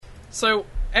So,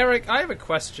 Eric, I have a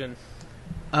question.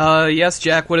 Yes,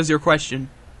 Jack, what is your question?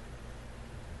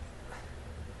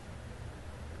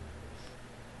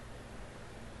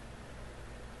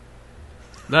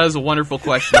 That is a wonderful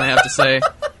question, I have to say.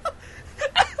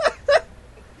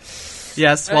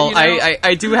 Yes, well,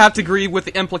 I do have to agree with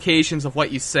the implications of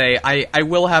what you say. I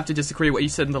will have to disagree with what you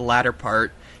said in the latter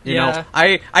part. You know,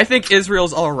 I think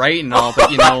Israel's alright and all,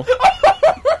 but, you know...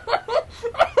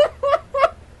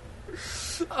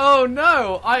 Oh,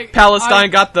 no! Palestine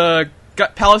got the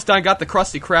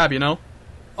Krusty Krab, you know?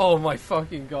 Oh my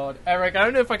fucking god. Eric, I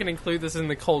don't know if I can include this in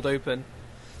the cold open.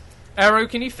 Arrow,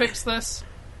 can you fix this?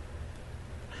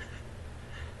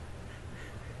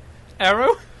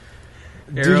 Arrow?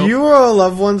 Do you or a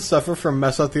loved one suffer from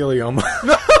mesothelioma?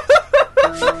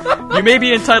 You may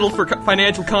be entitled for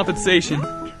financial compensation.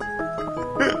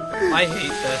 I hate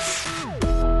this.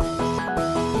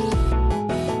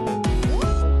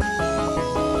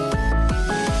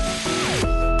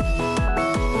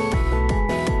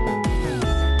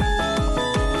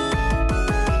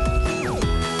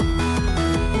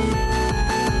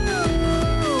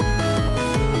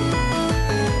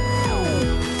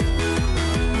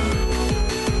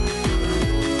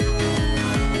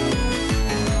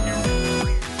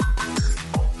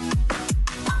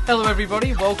 Hello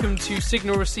everybody, welcome to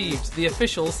Signal Received, the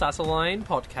official Sataline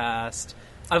podcast.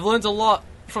 I've learned a lot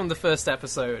from the first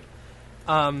episode.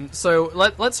 So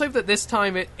let's hope that this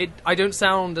time I don't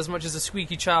sound as much as a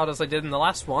squeaky child as I did in the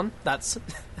last one. That's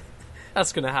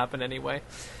gonna happen anyway.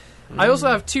 I also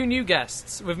have two new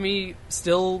guests, with me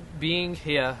still being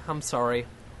here. I'm sorry.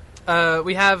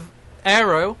 We have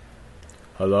Arrow.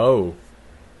 Hello.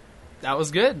 That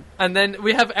was good. And then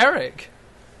we have Eric.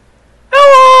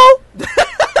 Hello!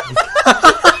 How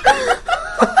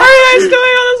are you guys doing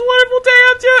on this wonderful day?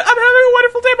 I'm having a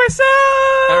wonderful day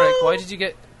myself! Eric, why did you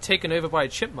get taken over by a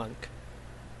chipmunk?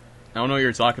 I don't know what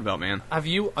you're talking about, man. Are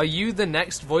you the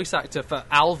next voice actor for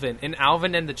Alvin in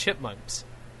Alvin and the Chipmunks?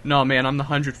 No, man, I'm the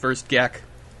 101st Gek.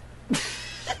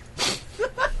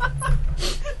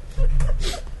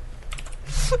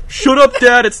 Shut up,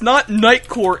 Dad, it's not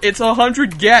Nightcore, it's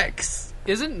 100 Geks!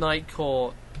 Isn't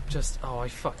Nightcore just... Oh, I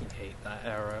fucking hate that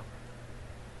Arrow.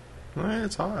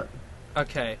 It's hot.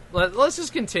 Okay, let's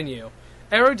just continue.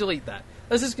 Arrow, delete that.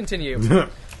 Let's just continue.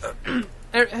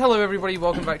 Hello, everybody.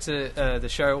 Welcome back to the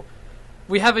show.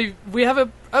 We have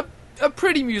a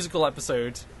pretty musical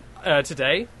episode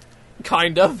today,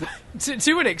 kind of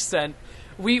to an extent.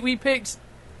 We picked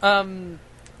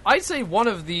I'd say one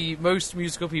of the most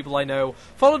musical people I know,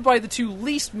 followed by the two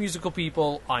least musical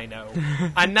people I know,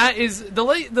 and that is the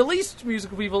least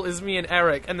musical people is me and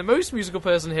Eric, and the most musical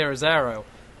person here is Arrow.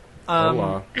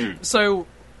 So,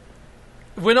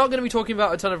 we're not going to be talking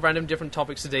about a ton of random different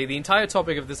topics today. The entire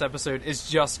topic of this episode is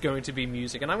just going to be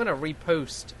music, and I'm going to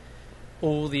repost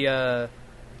all the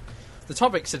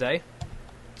topics today.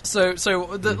 So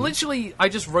literally, I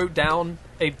just wrote down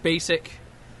a basic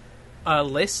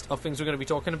list of things we're going to be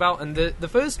talking about, and the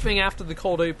first thing after the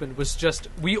cold open was just,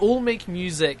 we all make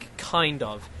music, kind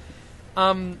of.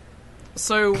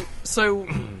 So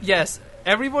yes,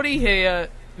 everybody here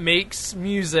makes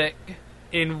music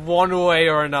in one way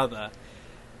or another.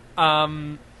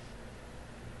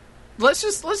 Let's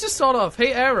just start off.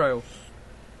 Hey, Arrow,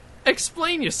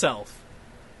 explain yourself.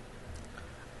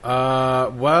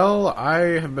 Well,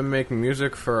 I have been making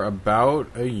music for about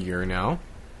a year now,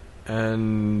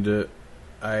 and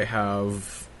I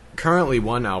have currently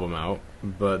one album out,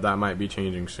 but that might be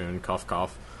changing soon. Cough,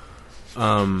 cough.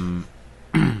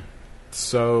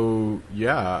 So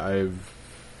yeah,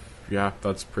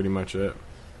 that's pretty much it.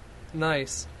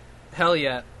 Nice. Hell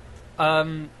yeah.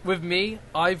 With me,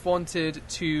 I've wanted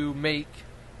to make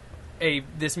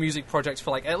this music project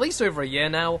for like at least over a year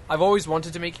now. I've always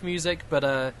wanted to make music,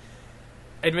 but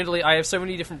admittedly, I have so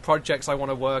many different projects I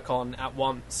want to work on at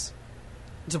once,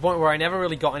 to the point where I never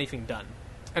really got anything done.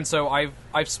 And so I've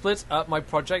split up my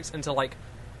projects into like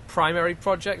primary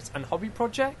projects and hobby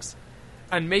projects,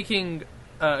 and making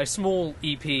a small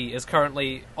EP is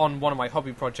currently on one of my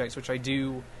hobby projects, which I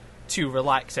do to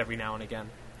relax every now and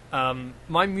again.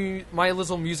 My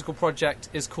little musical project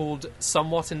is called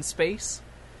Somewhat in Space,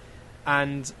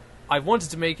 and I've wanted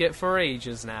to make it for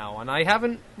ages now, and I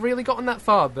haven't really gotten that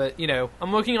far, but, you know,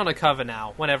 I'm working on a cover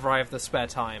now, whenever I have the spare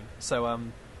time, so,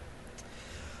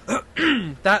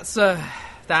 that's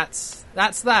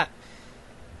that.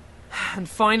 And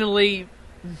finally,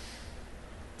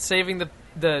 saving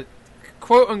the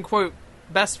quote-unquote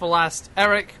best for last,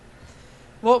 Eric,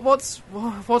 what's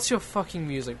your fucking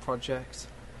music project?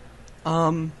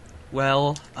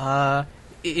 Well,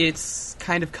 it's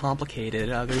kind of complicated.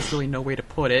 There's really no way to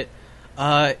put it.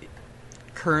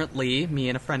 currently, me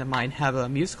and a friend of mine have a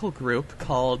musical group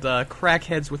called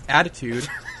Crackheads with Attitude.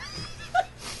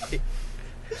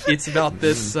 It's about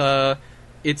this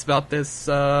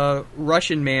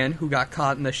Russian man who got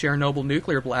caught in the Chernobyl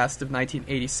nuclear blast of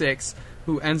 1986,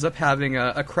 who ends up having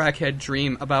a crackhead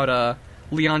dream about a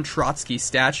Leon Trotsky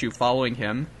statue following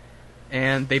him,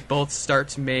 and they both start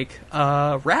to make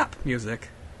rap music.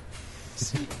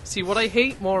 See, what I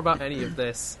hate more about any of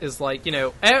this is, like, you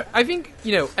know, I think,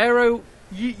 you know, Aero,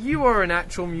 you are an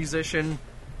actual musician.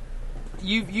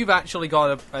 You've actually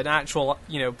got an actual,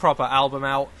 you know, proper album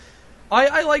out.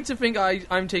 I like to think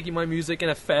I'm taking my music in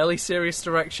a fairly serious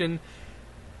direction.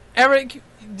 Eric,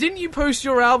 didn't you post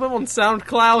your album on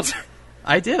SoundCloud?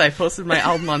 I did. I posted my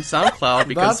album on SoundCloud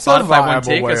because Spotify won't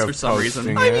take us for some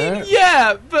reason. I mean,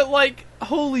 yeah, but, like,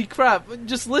 holy crap!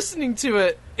 Just listening to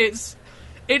it,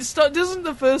 doesn't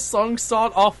the first song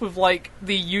start off with, like,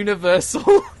 the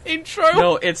Universal intro?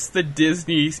 No, it's the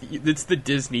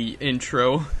Disney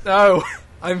intro. Oh,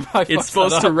 it's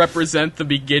supposed to represent the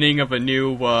beginning of a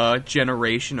new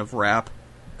generation of rap.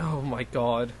 Oh my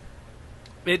god.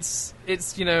 It's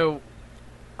you know,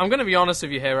 I'm going to be honest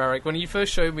with you here, Eric. When you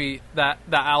first showed me that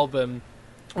album,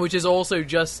 which is also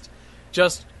just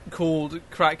called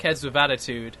Crackheads with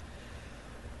Attitude,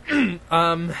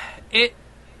 I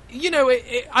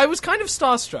was kind of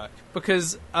starstruck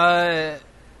because,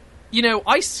 you know,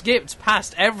 I skipped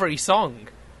past every song.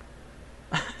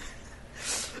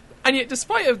 And yet,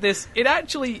 despite of this, it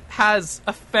actually has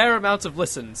a fair amount of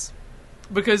listens.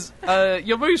 Because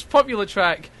your most popular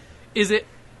track, is it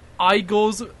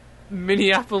Igor's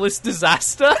Minneapolis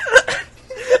Disaster?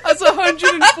 That's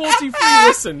 143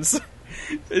 listens.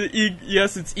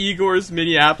 Yes, it's Igor's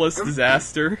Minneapolis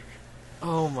Disaster.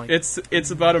 Oh my!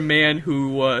 It's about a man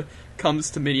who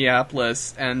comes to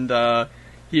Minneapolis and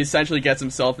he essentially gets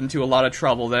himself into a lot of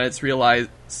trouble. Then it's revealed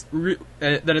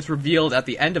at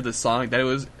the end of the song that it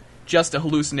was just a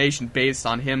hallucination based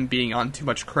on him being on too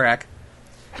much crack.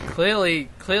 Clearly,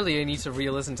 I need to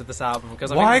re-listen to this album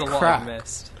because I think there's a lot I've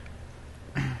missed.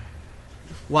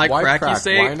 Why crack? You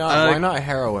say? Why not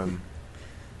heroin?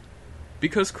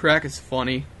 Because crack is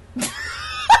funny.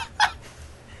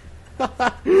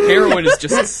 Heroin is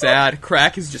just sad.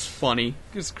 Crack is just funny.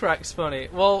 Because crack's funny.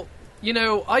 Well, you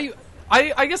know, I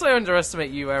guess I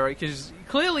underestimate you, Eric, because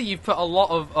clearly you've put a lot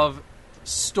of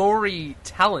story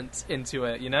talent into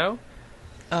it, you know?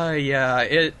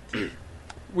 Yeah,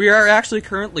 we are actually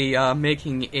currently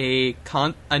making a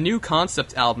new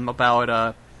concept album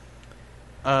about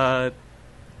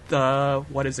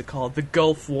what is it called? The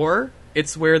Gulf War.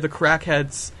 It's where the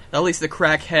crackheads, at least the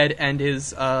crackhead and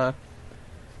his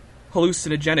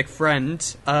hallucinogenic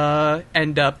friend,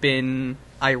 end up in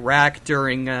Iraq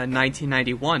during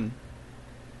 1991.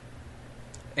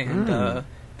 And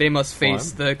they must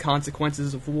face the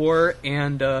consequences of war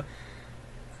and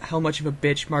how much of a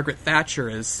bitch Margaret Thatcher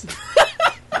is.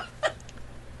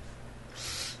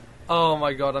 Oh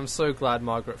my god, I'm so glad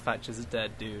Margaret Thatcher's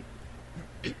dead, dude.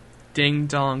 Ding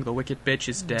dong, the wicked bitch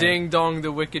is dead. Ding dong,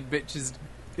 the wicked bitch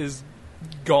is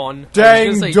gone.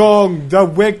 Ding dong, the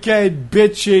wicked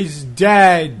bitch is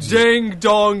dead. Ding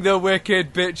dong, the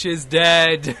wicked bitch is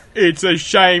dead. It's a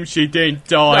shame she didn't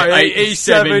die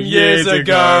 87 years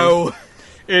ago.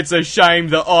 It's a shame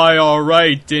the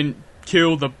IRA didn't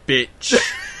kill the bitch.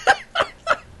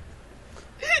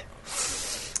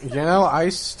 You know, I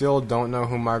still don't know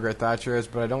who Margaret Thatcher is,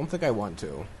 but I don't think I want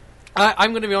to.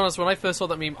 I'm going to be honest, when I first saw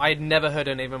that meme, I had never heard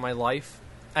her name in my life.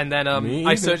 And then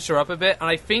I searched her up a bit, and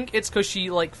I think it's because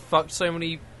she, like, fucked so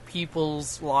many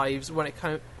people's lives when it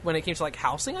came to, like,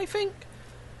 housing, I think?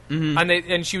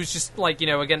 Mm-hmm. And she was just, like, you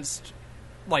know, against,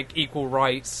 like, equal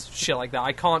rights, shit like that.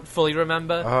 I can't fully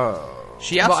remember. Oh.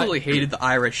 She absolutely hated the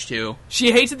Irish, too.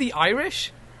 She hated the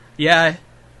Irish? Yeah.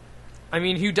 I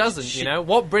mean, who doesn't, you know?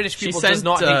 What British people does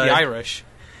not hate the Irish?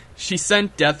 She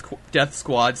sent death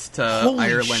squads to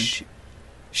Ireland.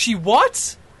 She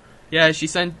what? Yeah, she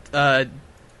sent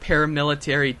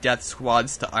paramilitary death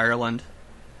squads to Ireland.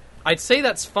 I'd say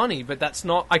that's funny, but that's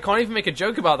not... I can't even make a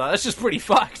joke about that. That's just pretty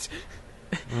fucked.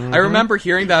 Mm-hmm. I remember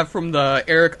hearing that from the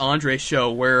Eric Andre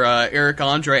show, where Eric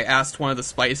Andre asked one of the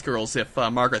Spice Girls if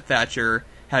Margaret Thatcher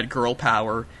had girl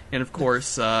power, and of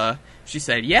course, she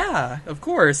said, yeah, of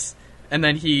course. And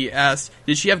then he asked,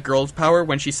 did she have girls' power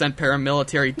when she sent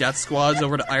paramilitary death squads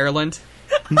over to Ireland?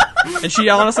 And she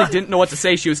honestly didn't know what to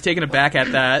say. She was taken aback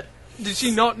at that. Did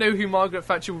she not know who Margaret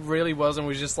Thatcher really was and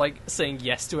was just, like, saying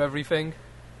yes to everything?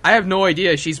 I have no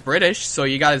idea. She's British, so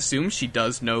you gotta assume she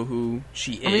does know who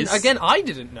she is. I mean, again, I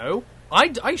didn't know.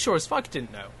 I sure as fuck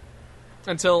didn't know.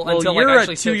 Until you're like,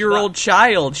 a 2-year-old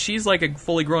child. She's like a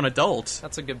fully grown adult.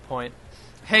 That's a good point.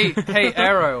 Hey,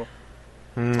 Arrow.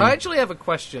 I actually have a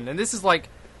question, and this is like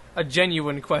a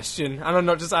genuine question, and I'm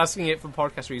not just asking it for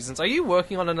podcast reasons. Are you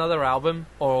working on another album,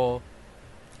 or...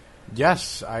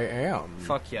 Yes, I am.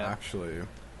 Fuck yeah. Actually.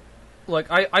 Like,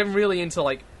 I'm really into,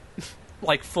 like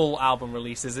full album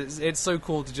releases. It's so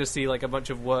cool to just see, like, a bunch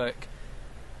of work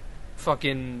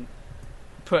fucking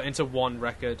put into one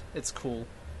record. It's cool.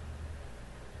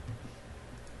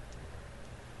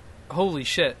 Holy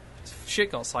shit.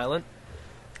 Shit got silent.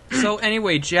 So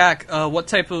anyway, Jack, what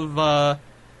type are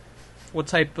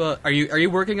you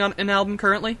working on an album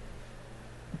currently?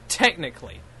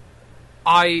 Technically.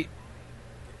 As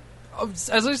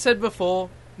I said before,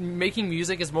 making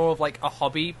music is more of like a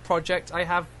hobby project I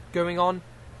have going on,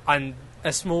 and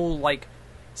a small like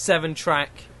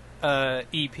 7-track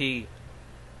EP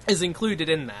is included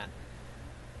in that.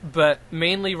 But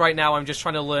mainly right now I'm just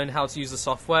trying to learn how to use the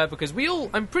software, because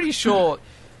I'm pretty sure,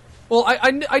 well,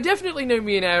 I definitely know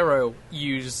me and Aero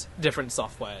use different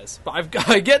softwares, but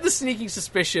I get the sneaking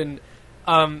suspicion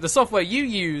the software you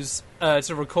use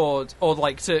to record, or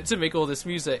like to make all this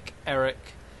music, Eric,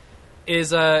 is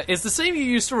the same you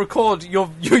use to record your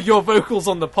vocals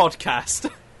on the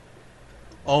podcast.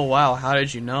 Oh wow, how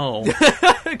did you know?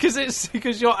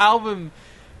 Because your album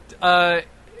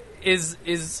is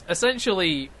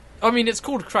essentially, I mean, it's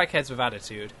called Crackheads with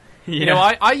Attitude. Yeah. You know,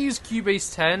 I use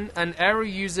Cubase 10, and Aero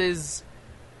uses...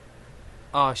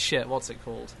 Oh shit, what's it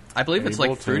called? I believe it's like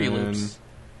Ableton. Fruity Loops.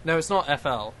 No, it's not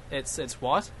FL. It's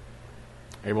what?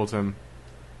 Ableton.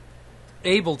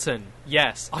 Ableton.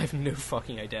 Yes, I have no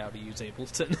fucking idea how to use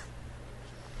Ableton.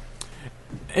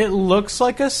 It looks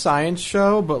like a science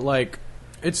show, but like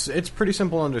it's pretty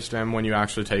simple to understand when you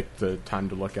actually take the time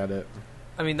to look at it.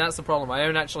 I mean, that's the problem. I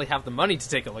don't actually have the money to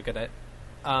take a look at it.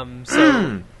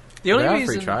 So the only They have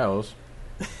reason free trials.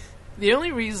 the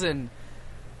only reason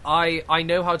I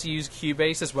know how to use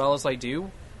Cubase as well as I do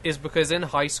is because in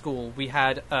high school we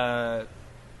had in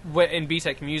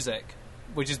BTEC Music,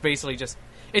 which is basically just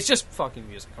fucking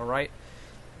music, all right?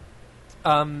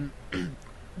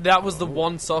 That was the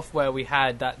one software we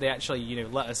had that they actually,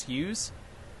 let us use.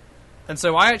 And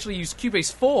so I actually used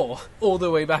Cubase 4 all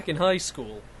the way back in high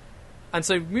school. And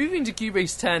so moving to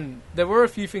Cubase 10, there were a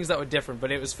few things that were different,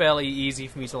 but it was fairly easy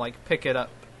for me to like pick it up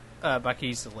back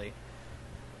easily.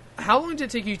 How long did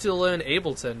it take you to learn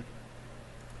Ableton?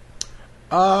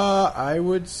 I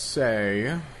would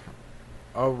say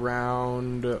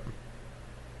around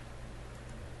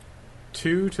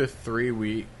 2 to 3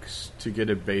 weeks to get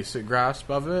a basic grasp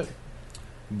of it,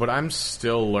 but I'm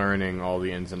still learning all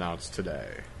the ins and outs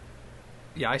today.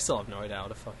 Yeah, I still have no idea how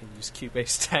to fucking use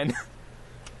Cubase 10.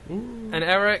 And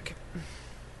Eric,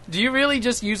 do you really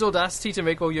just use Audacity to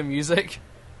make all your music?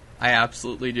 I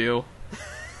absolutely do.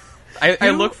 I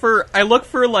look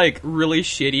for like really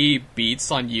shitty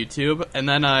beats on YouTube, and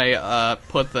then I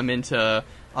put them into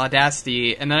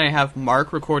Audacity, and then I have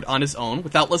Mark record on his own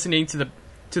without listening to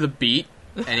the beat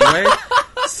anyway.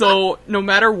 So no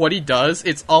matter what he does,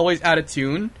 it's always out of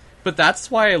tune. But that's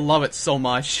why I love it so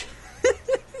much.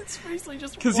 It's basically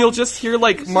just Because you'll just hear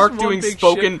like Mark doing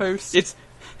spoken.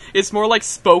 It's more like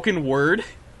spoken word.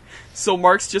 So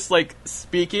Mark's just like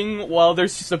speaking while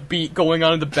there's just a beat going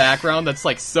on in the background that's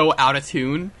like so out of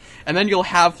tune, and then you'll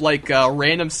have like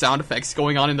random sound effects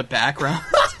going on in the background.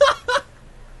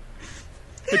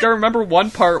 Like I remember one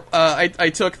part, I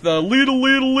took the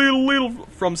little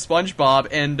from SpongeBob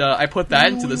and I put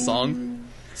that into the song.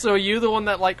 So are you the one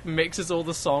that like mixes all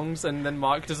the songs and then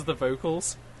Mark does the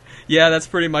vocals? Yeah, that's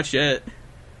pretty much it.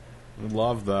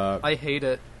 Love that. I hate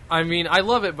it. I mean, I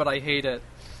love it, but I hate it.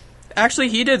 Actually,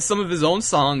 he did some of his own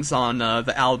songs on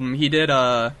the album. He did,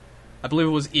 I believe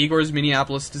it was Igor's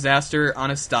Minneapolis Disaster,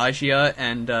 Anastasia,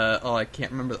 and, I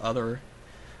can't remember the other.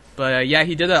 But, yeah,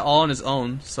 he did that all on his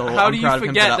own, so How I'm do you proud of him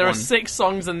for forget that there one. are 6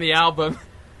 songs in the album?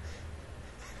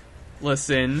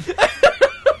 Listen.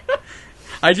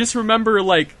 I just remember,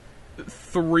 like,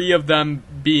 3 of them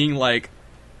being, like...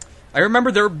 I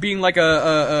remember there being, like,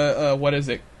 what is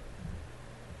it?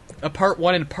 A part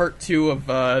 1 and part 2 of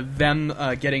them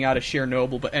getting out of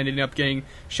Chernobyl, but ending up getting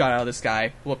shot out of the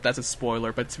sky. Whoop, that's a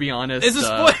spoiler, but to be honest... It's a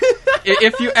spoiler!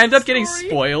 If you end up getting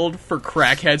spoiled for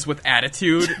Crackheads with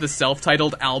Attitude, the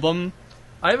self-titled album...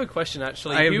 I have a question,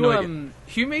 actually. I have no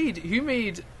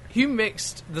idea. Who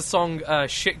mixed the song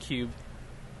Shit Cube?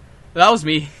 That was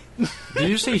me. Did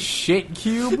you say shit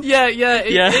cube? Yeah,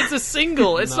 Yeah. it's a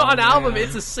single. It's No, not an album, man.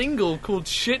 it's a single called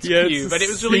Shit Yeah, it's Cube, a and it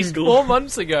was released single. 4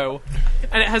 months ago.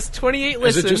 And it has 28 Is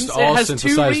listens, it just all has 2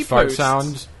 synthesized fart reposts.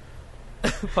 sounds?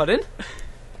 Pardon?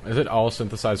 Is it all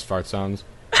synthesized fart sounds?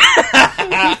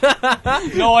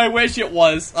 No, I wish it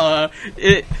was.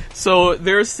 So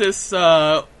there's this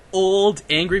old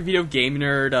angry video game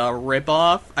nerd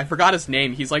ripoff. I forgot his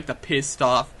name. He's like the pissed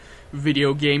off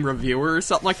video game reviewer or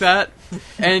something like that.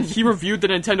 And he reviewed the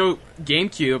Nintendo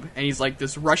GameCube, and he's like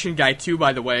this Russian guy too,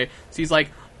 by the way. So he's like,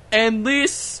 and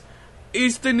this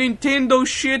is the Nintendo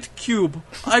shit cube.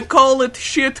 I call it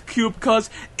shit cube because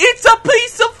it's a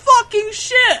piece of fucking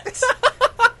shit.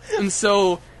 And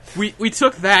so we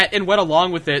took that and went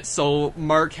along with it. So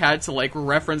Mark had to like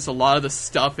reference a lot of the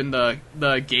stuff in the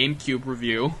GameCube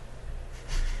review.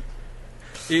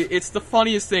 It's the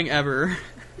funniest thing ever.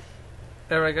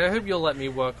 Eric, I hope you'll let me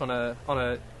work on a on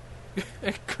a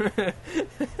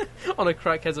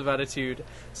Crackheads of Attitude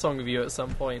song review at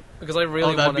some point, because I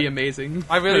really that'd be amazing.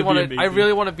 I really want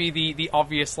to be the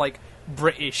obvious like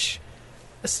British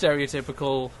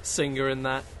stereotypical singer in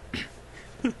that.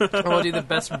 I want to do the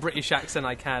best British accent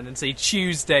I can and say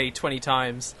Tuesday 20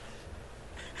 times.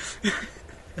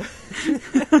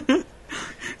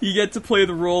 You get to play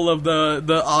the role of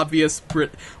the obvious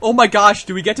Brit. Oh my gosh,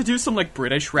 do we get to do some like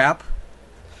British rap?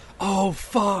 Oh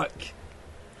fuck!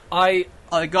 I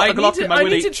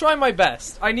need to try my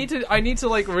best. I need to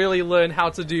like really learn how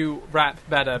to do rap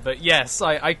better. But yes,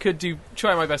 I could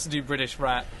try my best to do British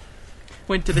rap.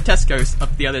 Went to the Tesco's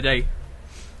up the other day.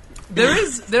 There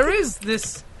was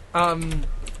this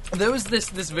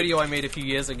video I made a few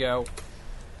years ago,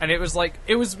 and it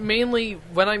was mainly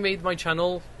when I made my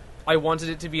channel, I wanted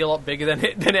it to be a lot bigger than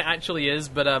it actually is,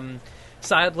 but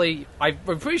sadly, I'm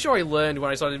pretty sure I learned when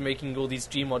I started making all these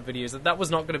Gmod videos that was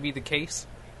not going to be the case.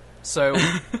 So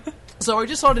I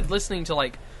just started listening to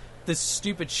like this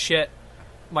stupid shit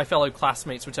my fellow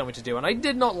classmates would tell me to do, and I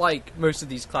did not like most of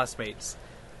these classmates.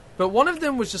 But one of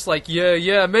them was just like,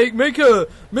 yeah, make a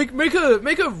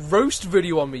roast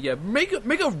video on me. Yeah, make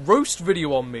a roast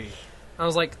video on me. And I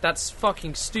was like, that's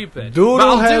fucking stupid.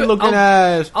 Doodle head looking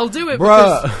ass. I'll do it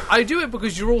Bruh. because I do it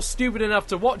because you're all stupid enough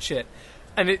to watch it,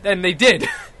 and they did.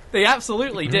 They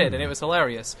absolutely did, and it was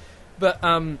hilarious. But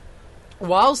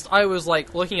whilst I was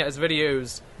like looking at his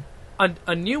videos,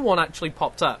 a new one actually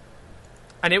popped up,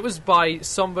 and it was by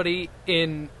somebody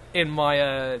in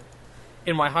my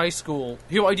high school,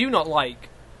 who I do not like,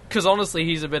 because honestly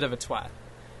he's a bit of a twat.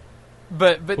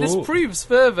 But this proves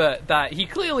further that he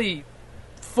clearly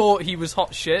thought he was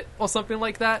hot shit or something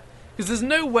like that, because there's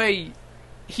no way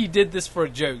he did this for a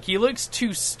joke. He looks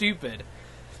too stupid.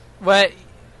 Where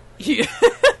he,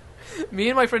 me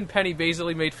and my friend Penny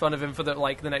basically made fun of him for the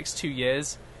next 2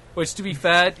 years, which to be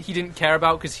fair he didn't care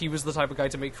about because he was the type of guy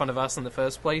to make fun of us in the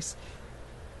first place.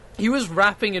 He was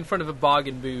rapping in front of a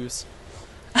bargain booze.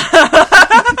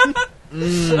 That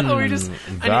is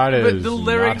the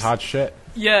lyrics, not hot shit.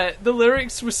 Yeah, the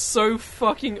lyrics were so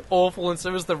fucking awful, and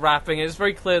so was the rapping. It's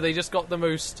very clear they just got the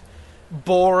most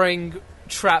boring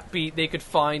trap beat they could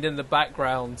find in the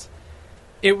background.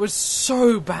 It was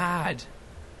so bad.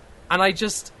 And I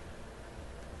just...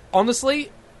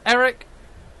 Honestly, Eric,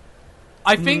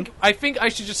 I think I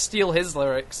should just steal his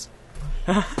lyrics.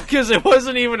 Because it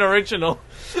wasn't even original.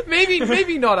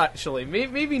 Maybe not, actually.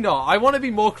 Maybe not. I want to be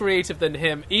more creative than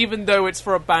him, even though it's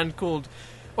for a band called...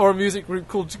 or a music group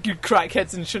called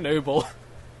Crackheads in Chernobyl.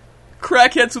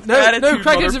 Crackheads with attitude, No,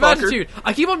 Crackheads with attitude.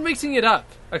 I keep on mixing it up.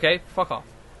 Okay, fuck off.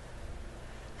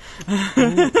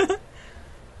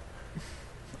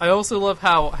 I also love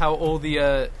how all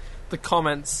the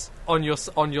comments on your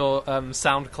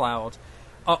SoundCloud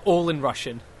are all in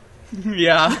Russian.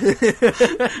 Yeah.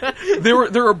 there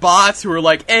were bots who were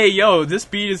like, "Hey, yo, this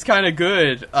beat is kind of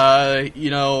good.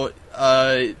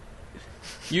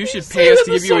 You should pay us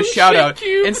to give you a shout out."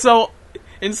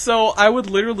 And so I would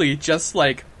literally just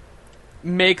like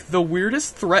make the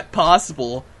weirdest threat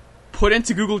possible, put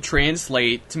into Google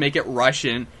Translate to make it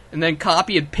Russian, and then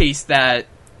copy and paste that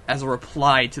as a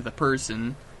reply to the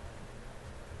person.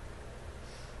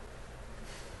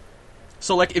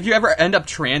 So, like, if you ever end up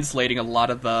translating a lot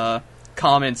of the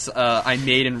comments I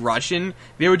made in Russian,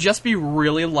 they would just be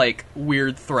really, like,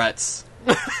 weird threats.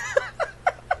 They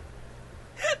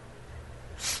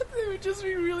would just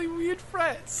be really weird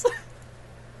threats.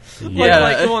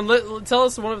 Yeah. Go on, tell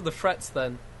us one of the threats,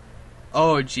 then.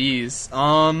 Oh, jeez.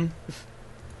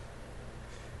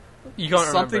 You can't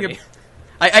remember any.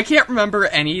 I can't remember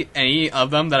any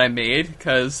of them that I made,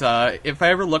 because if I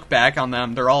ever look back on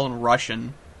them, they're all in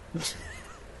Russian.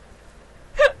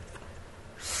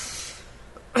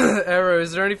 Arrow,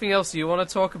 is there anything else you want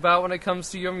to talk about when it comes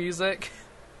to your music?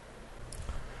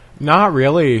 Not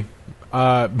really.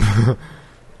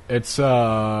 It's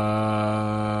I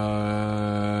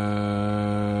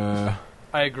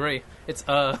agree. It's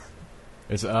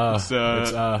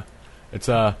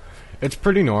It's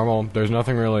pretty normal. There's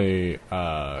nothing really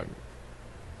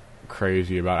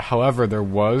crazy about it. However, there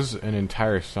was an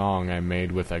entire song I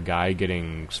made with a guy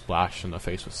getting splashed in the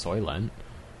face with Soylent.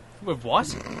 With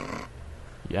what?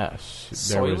 Yes.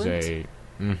 There was a...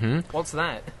 Mm-hmm. What's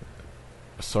that?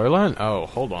 Soylent? Oh,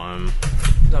 hold on.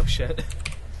 Oh, shit.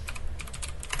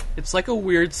 It's like a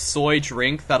weird soy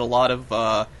drink that a lot of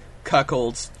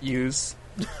cuckolds use.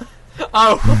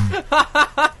 Oh!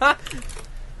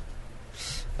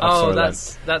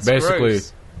 Soylent. That's Basically,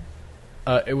 gross.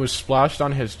 It was splashed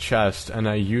on his chest, and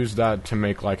I used that to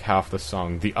make like half the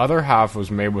song. The other half was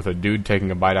made with a dude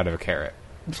taking a bite out of a carrot.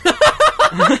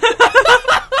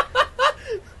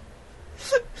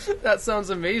 That sounds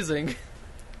amazing.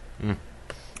 Mm.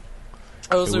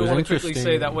 I also It was want to quickly interesting.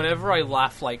 say that whenever I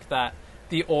laugh like that,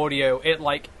 the audio,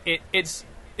 it's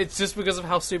just because of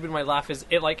how stupid my laugh is.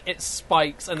 It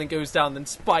spikes and then goes down, then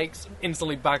spikes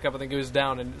instantly back up and then goes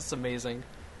down, and it's amazing.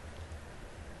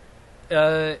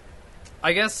 I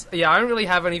guess, yeah, I don't really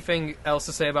have anything else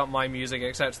to say about my music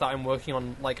except that I'm working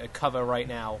on like a cover right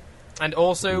now, and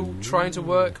also trying to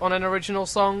work on an original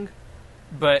song,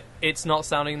 but it's not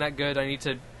sounding that good. I need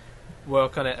to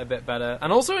work on it a bit better,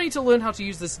 and also I need to learn how to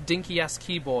use this dinky ass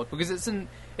keyboard because it's an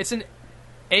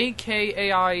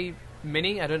AKAI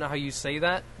Mini. I don't know how you say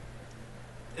that,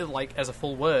 like as a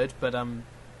full word, but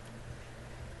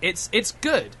it's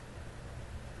good.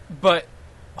 But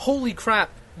holy crap,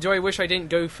 do I wish I didn't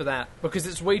go for that because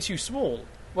it's way too small.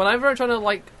 Whenever I'm trying to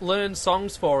like learn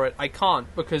songs for it, I can't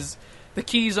because the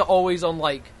keys are always on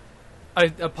like a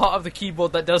part of the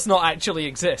keyboard that does not actually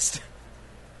exist.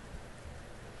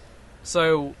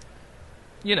 So,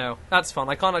 you know, that's fun.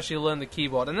 I can't actually learn the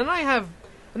keyboard, and then I have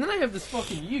this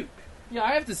fucking uke. Yeah,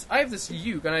 I have this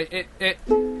uke, and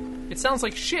it sounds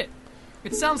like shit.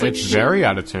 It sounds like It's shit. very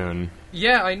out of tune.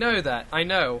 Yeah, I know that. I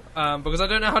know, because I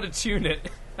don't know how to tune it.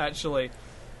 Actually,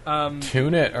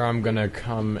 Tune it, or I'm gonna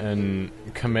come and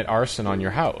commit arson on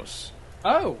your house.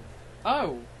 oh,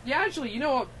 yeah. Actually, you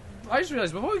know what? I just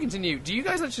realized before we continue, do you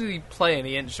guys actually play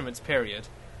any instruments? Period.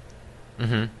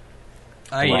 Mm-hmm.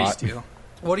 I Lot. used to.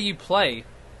 What do you play,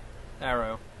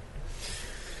 Arrow?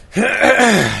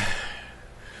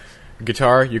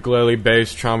 Guitar, ukulele,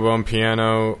 bass, trombone,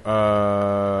 piano.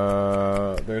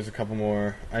 There's a couple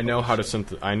more. I know how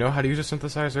to I know how to use a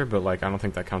synthesizer, but like I don't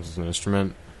think that counts as an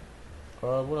instrument.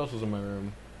 What else is in my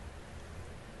room?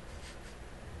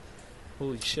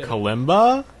 Holy shit!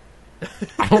 Kalimba?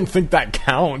 I don't think that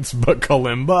counts, but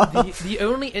kalimba. The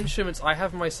only instruments I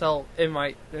have myself.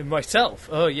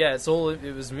 Oh yeah, it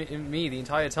was me the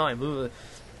entire time. Ugh.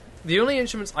 The only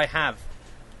instruments I have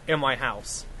in my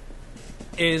house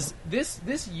is this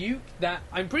uke that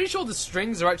I'm pretty sure the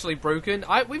strings are actually broken.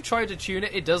 We've tried to tune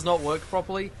it; it does not work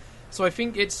properly. So I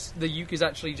think the uke is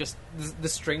actually just the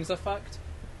strings are fucked.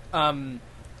 Then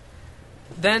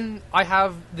I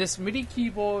have this MIDI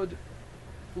keyboard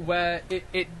where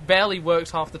it barely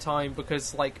works half the time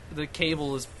because like the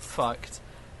cable is fucked.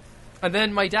 And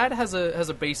then my dad has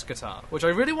a bass guitar, which I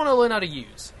really want to learn how to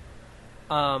use.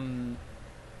 But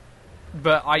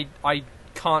I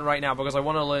can't right now because I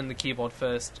want to learn the keyboard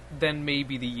first, then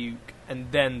maybe the uke,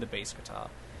 and then the bass guitar.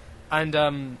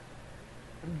 And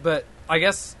but I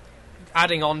guess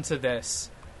adding on to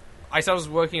this, I was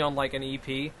working on like an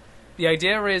EP. The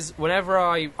idea is whenever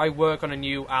I work on a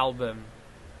new album,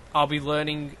 I'll be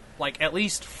learning like at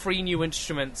least 3 new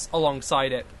instruments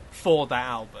alongside it for that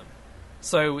album.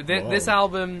 So this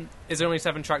album is only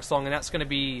 7 tracks long, and that's going to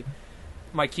be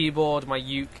my keyboard, my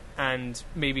uke, and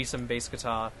maybe some bass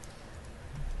guitar,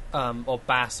 or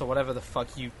bass, or whatever the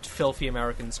fuck you filthy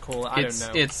Americans call it. I don't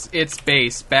know. It's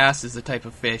bass. Bass is a type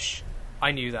of fish.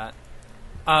 I knew that.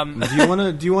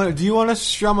 Do you wanna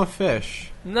strum a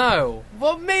fish? No.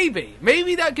 Well, maybe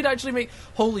that could actually make.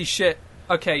 Holy shit.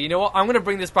 Okay, you know what? I'm gonna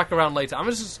bring this back around later. I'm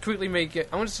just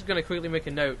gonna quickly make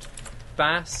a note.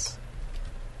 Bass.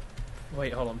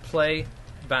 Wait, hold on. Play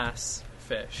bass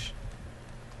fish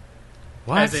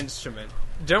What? as instrument.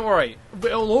 Don't worry,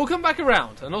 it'll all come back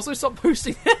around. And also stop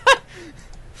posting.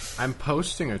 I'm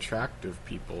posting attractive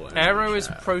people. in Arrow the is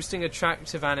chat. posting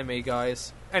attractive anime,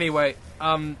 guys. Anyway,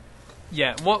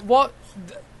 yeah. What?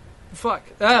 Fuck.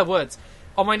 Words.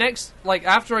 On my next, like,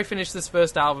 after I finish this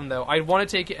first album, though, I want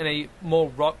to take it in a more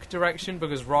rock direction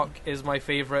because rock is my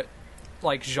favorite,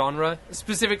 like, genre.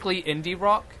 Specifically indie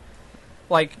rock.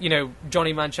 Like, you know,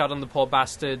 Johnny Manchild and the Poor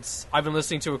Bastards. I've been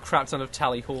listening to a crap ton of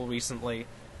Tally Hall recently.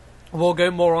 We'll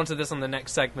go more onto this on the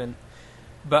next segment.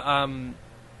 But,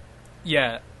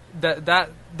 yeah,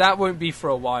 that won't be for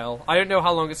a while. I don't know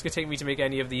how long it's going to take me to make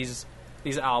any of these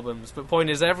albums. But point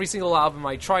is, every single album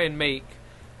I try and make,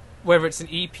 whether it's an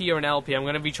EP or an LP, I'm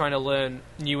going to be trying to learn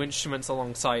new instruments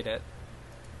alongside it.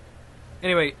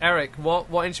 Anyway, Eric,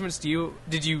 what instruments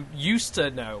did you used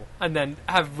to know and then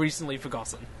have recently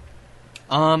forgotten?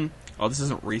 Well, this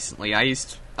isn't recently. I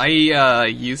used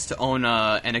to own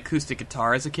an acoustic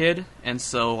guitar as a kid, and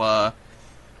so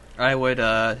I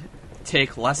would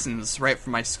take lessons right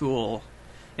from my school,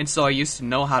 and so I used to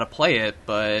know how to play it.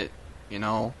 But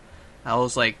I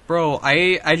was like, bro,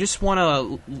 I just want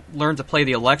to learn to play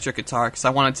the electric guitar because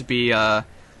I want it to be. I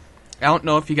don't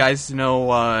know if you guys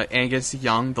know Angus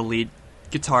Young, the lead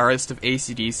guitarist of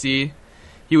AC/DC.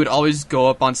 He would always go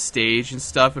up on stage and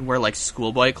stuff and wear like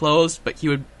schoolboy clothes, but he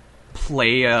would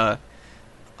play a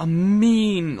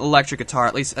mean electric guitar.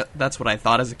 At least that's what I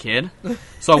thought as a kid.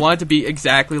 So I wanted to be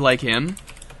exactly like him.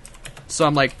 So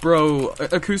I'm like, bro,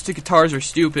 acoustic guitars are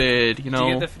stupid,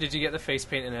 Did you get the face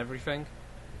paint and everything?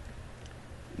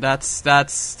 That's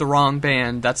the wrong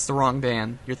band. That's the wrong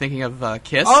band. You're thinking of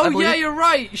Kiss? Oh I believe? yeah, you're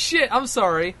right. Shit, I'm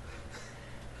sorry.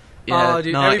 Yeah, Oh,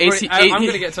 dude, no, everybody, I'm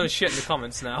gonna get a ton of shit in the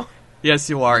comments now.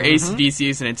 Yes, you are. AC/DC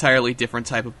is an entirely different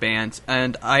type of band,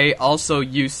 and I also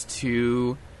used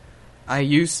to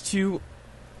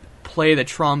play the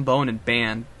trombone in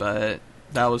band, but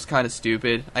that was kind of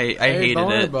stupid. I hated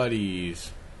Boner it.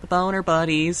 Buddies. The Boner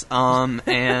Buddies. And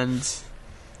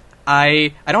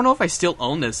I don't know if I still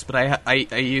own this, but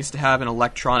I used to have an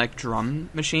electronic drum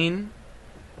machine.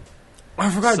 I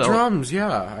forgot So- drums.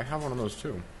 Yeah, I have one of those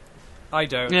too. I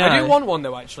don't. Yeah, I do want one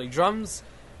though. Actually, drums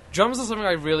are something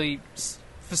I really,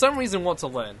 for some reason, want to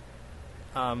learn.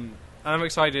 And I'm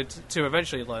excited to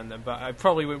eventually learn them, but I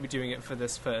probably won't be doing it for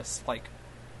this first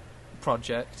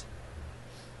project.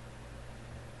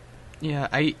 Yeah,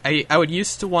 I would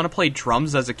used to want to play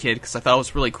drums as a kid because I thought it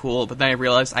was really cool, but then I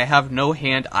realized I have no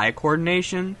hand-eye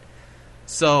coordination,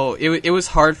 so it was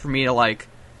hard for me to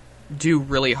do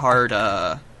really hard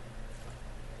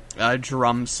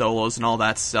drum solos and all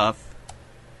that stuff.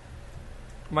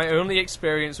 My only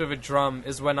experience with a drum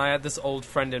is when I had this old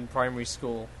friend in primary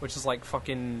school, which is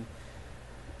fucking.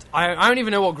 I don't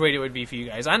even know what grade it would be for you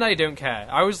guys, and I don't care.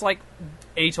 I was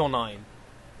 8 or 9,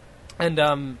 and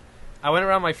I went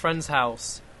around my friend's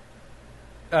house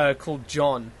called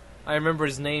John. I remember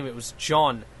his name. It was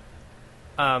John.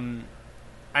 And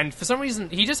for some reason,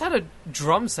 he just had a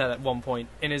drum set at one point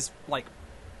in his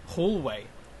hallway,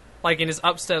 in his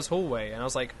upstairs hallway, and I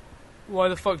was like, why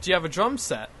the fuck do you have a drum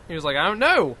set? He was like, I don't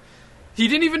know. He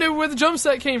didn't even know where the drum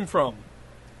set came from.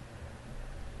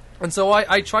 And so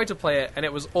I tried to play it, and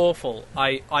it was awful.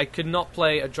 I could not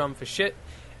play a drum for shit.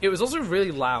 It was also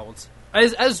really loud.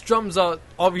 As drums are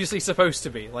obviously supposed to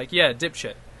be. Yeah,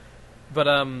 dipshit. But,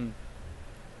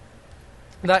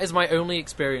 that is my only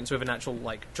experience with an actual,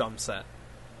 drum set.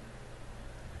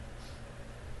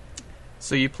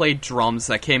 So you played drums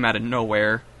that came out of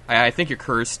nowhere. I think you're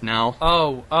cursed now.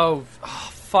 Oh,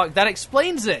 fuck. That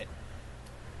explains it.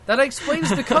 That explains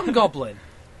the cum goblin.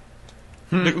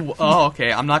 Oh,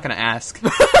 okay. I'm not gonna ask.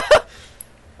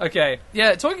 Okay.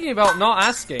 Yeah, talking about not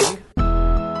asking.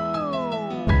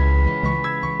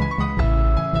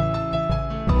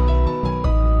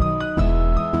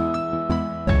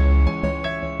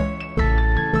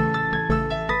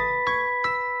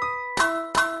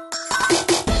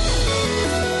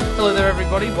 Hello there,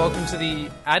 everybody. Welcome to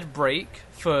the ad break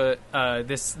for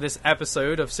this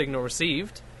episode of Signal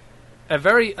Received.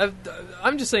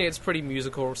 I'm just saying it's pretty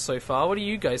musical so far. What do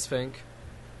you guys think?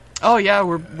 Oh yeah,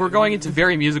 we're going into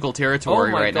very musical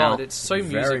territory right now. Oh my god, it's so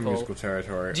musical. Very musical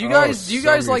territory. Do you guys so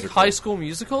like musical. High School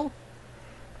Musical?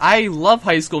 I love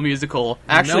High School Musical.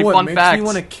 Actually, You know what fun makes fact. me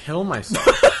want to kill myself.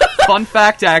 Fun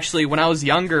fact, actually, when I was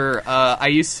younger, I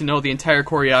used to know the entire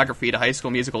choreography to High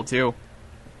School Musical too.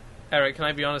 Eric, can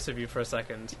I be honest with you for a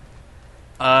second?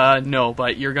 No,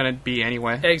 but you're gonna be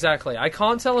anyway. Exactly. I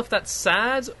can't tell if that's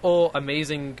sad or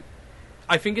amazing.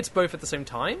 I think it's both at the same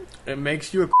time. It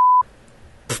makes you a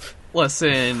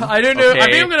Listen. I don't know. Okay. I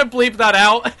think I'm going to bleep that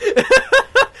out.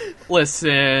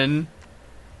 Listen.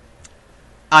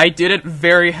 I did it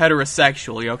very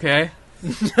heterosexually, okay?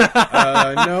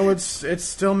 no, it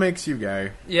still makes you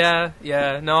gay. Yeah.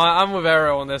 No, I'm with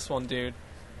Arrow on this one, dude.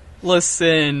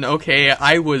 Listen, okay,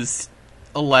 I was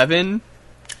 11,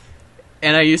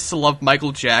 and I used to love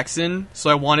Michael Jackson, so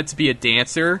I wanted to be a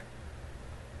dancer.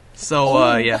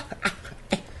 So, yeah.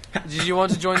 Did you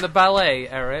want to join the ballet,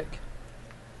 Eric?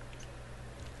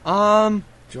 Do you want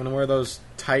to wear those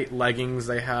tight leggings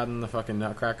they had in the fucking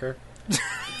Nutcracker?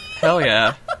 Hell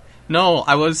yeah. No,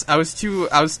 I was too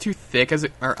thick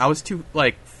I was too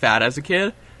fat as a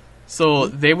kid. So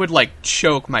they would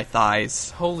choke my thighs.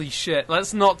 Holy shit!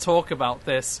 Let's not talk about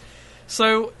this.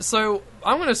 So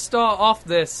I'm going to start off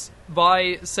this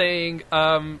by saying,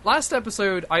 last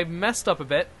episode I messed up a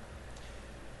bit.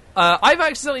 I've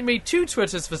accidentally made 2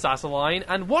 Twitters for Sassaline,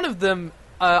 and one of them,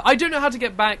 I don't know how to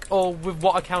get back or with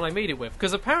what account I made it with,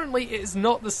 because apparently it is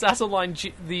not the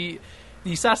Sassaline, the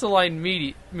Sassaline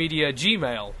Media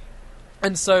Gmail.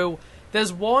 And so,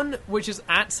 there's one which is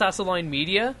at Sassaline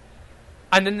Media,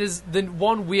 and then there's the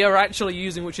one we are actually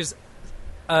using, which is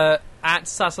at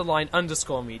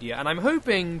Sassaline_media, and I'm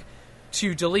hoping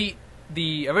to delete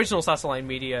the original Sassaline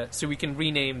Media so we can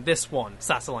rename this one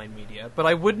Sassaline Media, but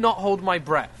I would not hold my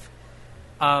breath.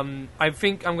 I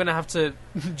think I'm going to have to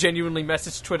genuinely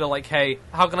message Twitter like, hey,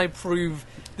 how can I prove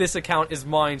this account is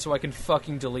mine so I can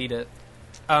fucking delete it?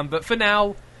 But for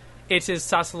now, it is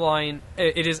Sassaline,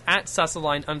 it is at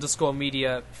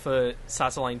Sassaline_media for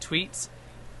Sassaline tweets.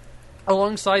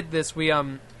 Alongside this, we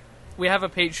have a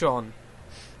Patreon.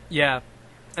 Yeah.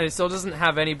 And it still doesn't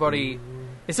have anybody,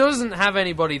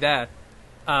 there.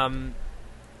 I'm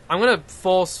gonna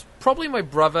force probably my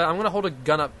brother. I'm gonna hold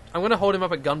him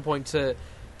up at gunpoint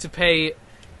to pay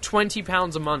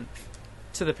 £20 a month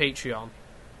to the Patreon,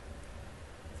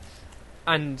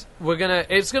 and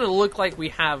it's gonna look like we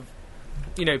have,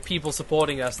 people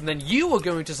supporting us, and then you are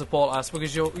going to support us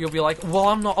because you'll be like, well,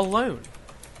 I'm not alone.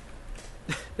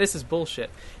 This is bullshit.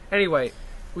 Anyway,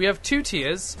 we have 2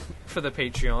 tiers for the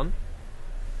Patreon.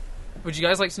 Would you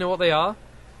guys like to know what they are?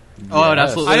 Oh, I'd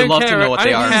absolutely love to know what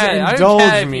they are.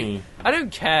 Indulge me. I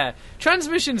don't care.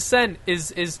 Transmission Sent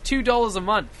is $2 a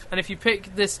month, and if you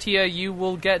pick this tier, you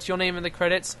will get your name in the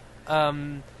credits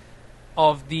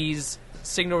of these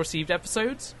Signal Received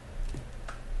episodes.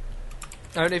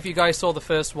 I don't know if you guys saw the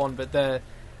first one, but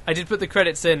I did put the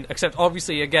credits in, except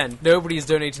obviously, again, nobody is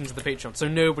donating to the Patreon, so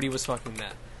nobody was fucking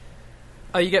there.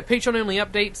 You get Patreon-only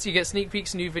updates, you get sneak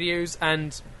peeks, new videos,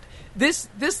 and this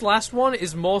last one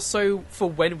is more so for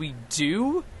when we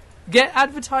do get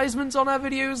advertisements on our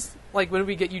videos, like when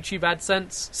we get YouTube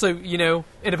AdSense. So,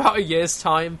 in about a year's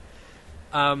time,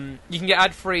 you can get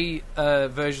ad-free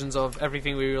versions of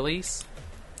everything we release.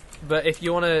 But if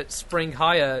you want to spring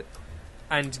higher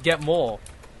and get more,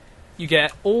 you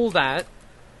get all that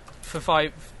for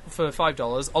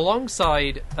 $5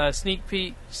 alongside sneak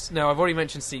peeks. No, I've already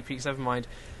mentioned sneak peeks. Never mind.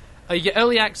 You get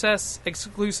early access,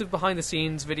 exclusive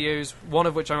behind-the-scenes videos, one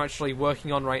of which I'm actually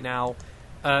working on right now,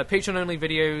 Patreon-only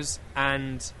videos,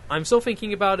 and I'm still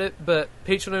thinking about it, but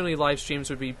Patreon-only live streams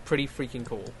would be pretty freaking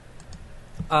cool.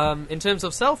 In terms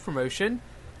of self-promotion,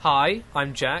 hi,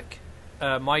 I'm Jack.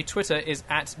 My Twitter is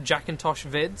at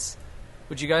JackintoshVids.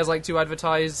 Would you guys like to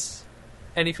advertise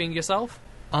anything yourself?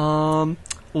 My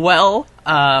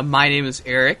name is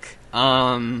Eric.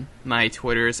 My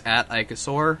Twitter is at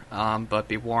Ikasaur, but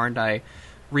be warned, I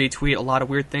retweet a lot of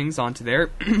weird things onto there.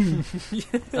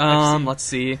 Let's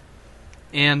see.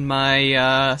 And my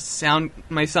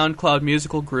SoundCloud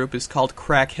musical group is called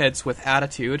Crackheads with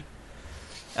Attitude,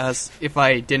 as if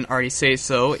I didn't already say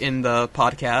so in the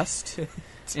podcast.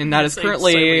 And that is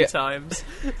currently so many times.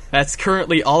 That's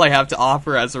currently all I have to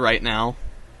offer as of right now.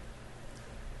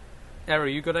 Arrow,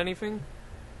 you got anything?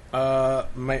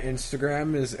 My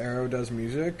Instagram is Arrow Does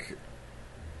Music,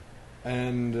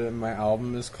 and my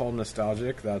album is called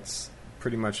Nostalgic. That's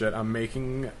pretty much it. I'm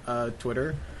making a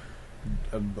Twitter.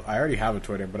 I already have a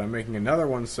Twitter, but I'm making another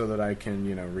one so that I can,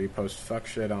 repost fuck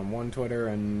shit on one Twitter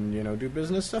and, do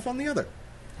business stuff on the other.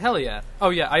 Hell yeah.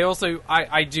 Oh yeah, I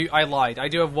lied. I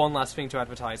do have one last thing to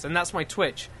advertise, and that's my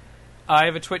Twitch. I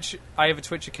have a Twitch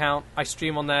account. I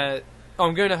stream on there.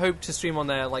 I'm going to hope to stream on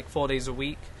there like 4 days a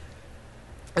week.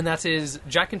 And that is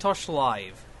Jackintosh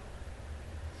Live.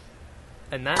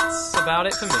 And that's about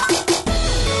it for me.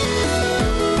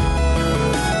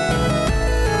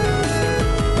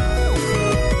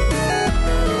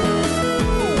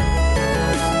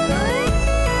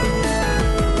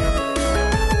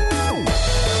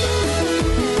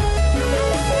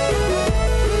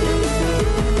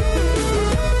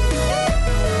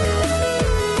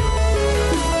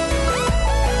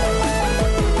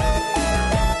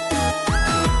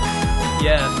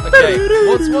 Yeah, okay.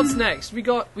 What's next? We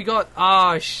got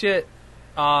shit.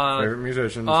 Favorite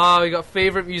musicians. We got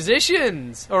favorite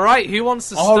musicians. Alright, who wants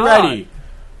to start? Already.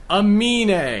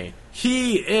 Amine.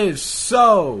 He is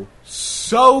so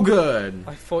good.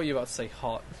 I thought you were about to say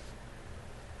hot.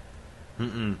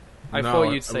 Mm-mm. I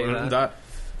thought you'd say that.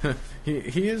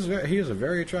 He is a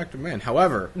very attractive man.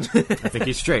 However, I think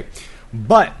he's straight.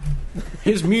 But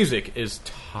his music is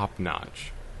top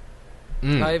notch.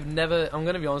 I'm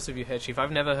going to be honest with you here, Chief.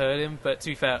 I've never heard him, but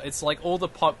to be fair, it's like all the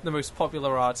most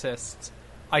popular artists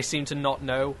I seem to not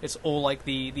know. It's all like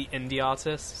the indie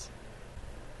artists.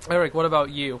 Eric, what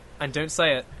about you? And don't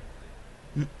say it.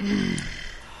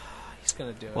 That's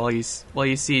gonna do it. Well,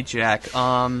 you see, Jack.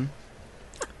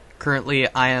 Currently,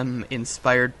 I am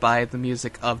inspired by the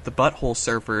music of the Butthole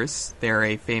Surfers. They're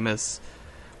a famous,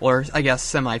 or I guess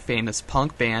semi-famous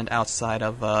punk band outside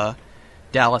of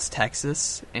Dallas,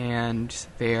 Texas, and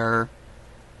they're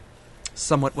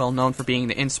somewhat well known for being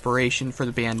the inspiration for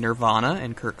the band Nirvana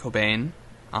and Kurt Cobain.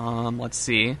 Let's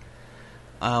see.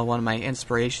 One of my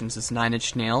inspirations is Nine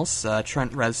Inch Nails.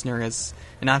 Trent Reznor is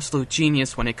an absolute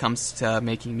genius when it comes to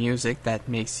making music that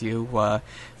makes you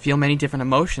feel many different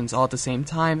emotions all at the same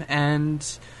time. And,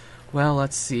 well,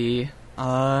 let's see.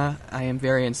 I am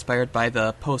very inspired by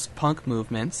the post-punk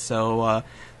movement, so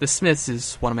The Smiths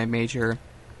is one of my major,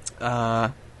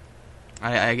 I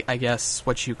guess,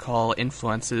 what you call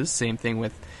influences. Same thing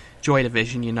with Joy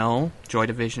Division, you know. Joy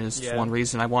Division is one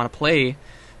reason I want to play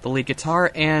the lead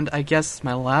guitar, and I guess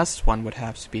my last one would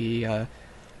have to be,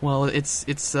 well, it's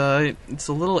a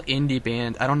little indie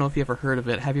band. I don't know if you ever heard of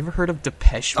it. Have you ever heard of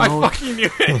Depeche Mode? I fucking knew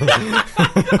it.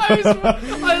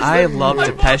 I love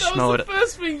Depeche that was Mode. the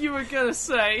first thing you were gonna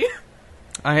say.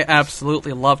 I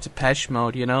absolutely love Depeche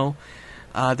Mode, you know.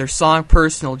 Their song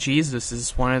Personal Jesus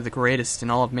is one of the greatest in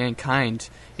all of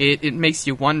mankind. It makes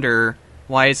you wonder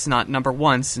why it's not number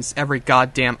one, since every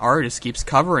goddamn artist keeps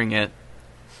covering it.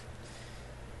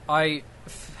 The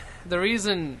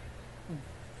reason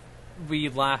we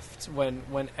laughed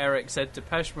when Eric said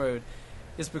Depeche Mode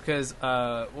is because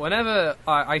whenever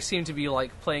I seem to be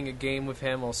like playing a game with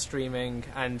him or streaming,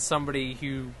 and somebody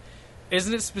who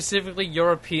isn't it specifically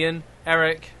European,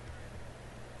 Eric?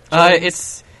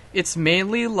 It's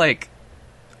mainly like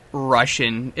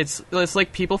Russian. It's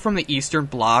like people from the Eastern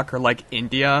Bloc or like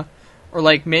India, or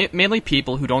like mainly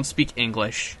people who don't speak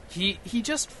English. He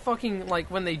just fucking like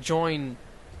when they join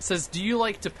says, "Do you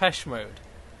like Depeche Mode?"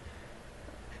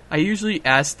 I usually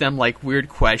ask them like weird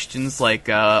questions like,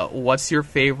 "What's your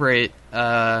favorite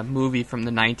movie from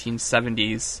the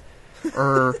 1970s?"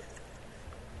 or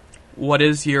 "What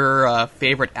is your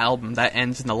favorite album that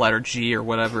ends in the letter G?" or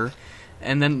whatever.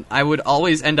 And then I would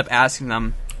always end up asking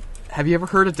them, "Have you ever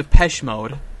heard of Depeche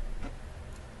Mode?"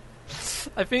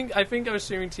 I think I was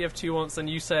streaming TF2 once, and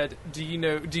you said, "Do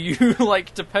you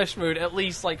like Depeche Mode?" at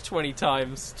least like 20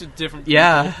 times to different people.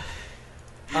 Yeah.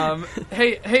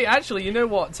 Hey, actually, you know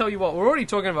what? Tell you what, we're already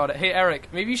talking about it. Hey, Eric,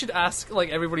 maybe you should ask like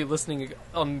everybody listening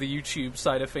on the YouTube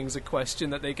side of things a question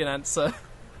that they can answer.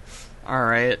 All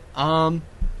right.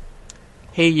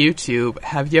 Hey YouTube,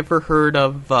 have you ever heard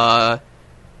of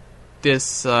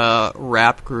this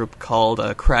rap group called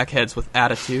Crackheads with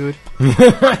Attitude?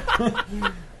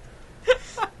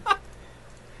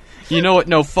 You know what?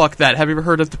 No, fuck that. Have you ever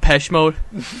heard of Depeche Mode?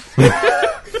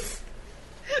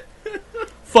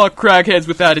 Fuck Crackheads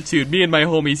with Attitude. Me and my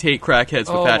homies hate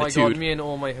Crackheads with Attitude. Oh my god, me and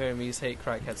all my homies hate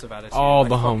Crackheads with Attitude. All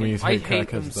the homies hate I hate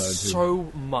Crackheads them with Attitude.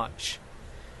 so much.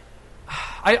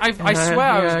 I swear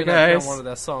I was going to play on one of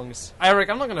their songs. Eric,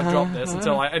 I'm not going to drop this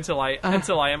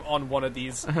until I am on one of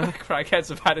these Crackheads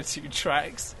with Attitude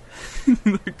tracks.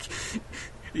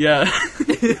 Yeah.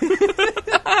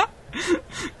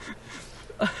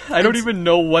 I don't even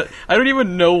know what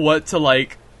to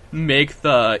like make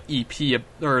the EP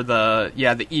or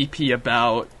the EP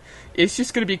about. It's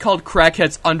just going to be called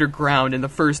Crackheads Underground, and the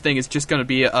first thing is just going to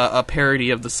be a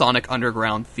parody of the Sonic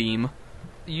Underground theme.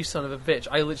 You son of a bitch.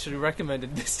 I literally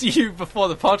recommended this to you before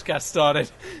the podcast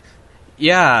started.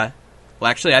 Yeah.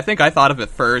 Well, actually, I think I thought of it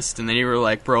first, and then you were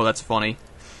like, bro, that's funny.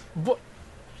 What?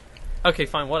 Okay,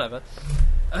 fine, whatever.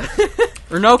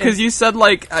 Or no, because you said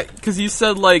like,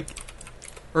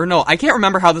 or no, I can't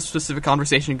remember how the specific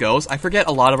conversation goes. I forget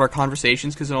a lot of our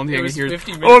conversations because the only thing I hear is,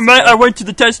 "Oh mate, I went to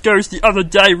the Tesco's the other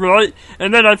day, right?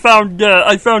 And then I found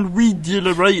weed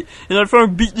dealer, right? And I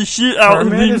found beat the shit out of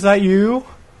Cartman, me. is that you?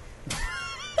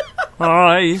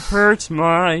 I hurt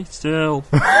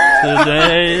myself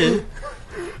today."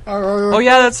 oh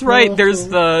yeah, that's right.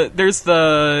 There's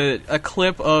a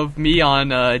clip of me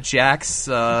on Jack's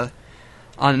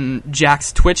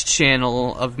Twitch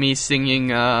channel of me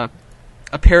singing a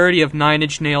parody of Nine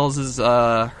Inch Nails'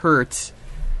 "Hurt,"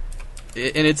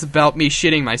 and it's about me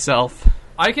shitting myself.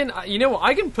 I can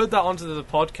put that onto the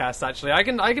podcast. Actually, I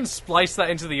can splice that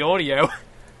into the audio.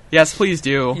 Yes, please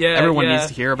do. Yeah, everyone needs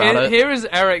to hear about it. Here is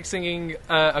Eric singing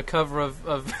a cover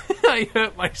of "I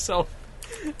Hurt Myself,"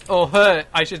 or "Hurt,"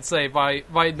 I should say, by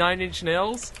Nine Inch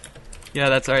Nails. Yeah,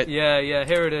 that's right. Yeah,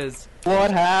 here it is.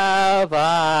 What have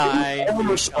I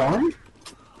respond?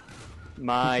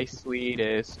 My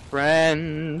sweetest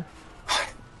friend.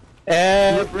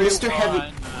 Mr.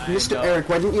 Eric,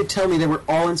 why didn't you tell me they were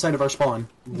all inside of our spawn?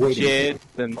 Waiting.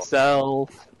 Shit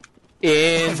themselves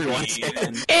in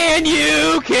and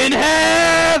you can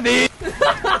have it.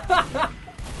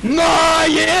 My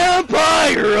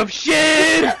empire of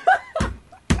shit!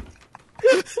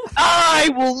 I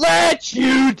will let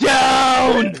you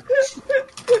down!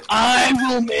 I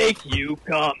will make you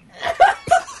come.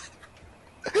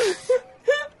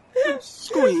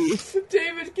 Squeeze.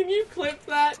 David, can you clip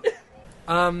that?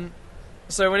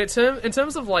 So in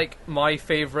terms of like my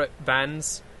favorite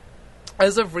bands,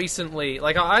 as of recently,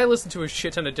 like I listen to a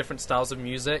shit ton of different styles of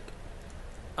music.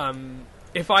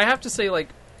 If I have to say, like,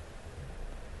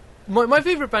 my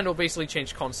favorite band will basically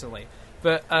change constantly,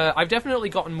 but I've definitely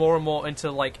gotten more and more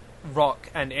into like rock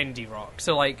and indie rock.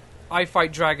 So like, I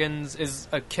Fight Dragons is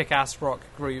a kick-ass rock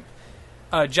group.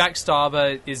 Jack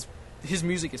Starber his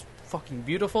music is fucking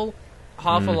beautiful.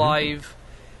 Half Alive.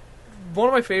 One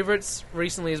of my favorites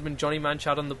recently has been Johnny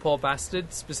Manchad and the Poor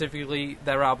Bastard, specifically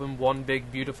their album One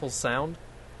Big Beautiful Sound.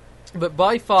 But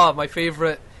by far my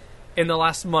favorite in the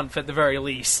last month at the very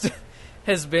least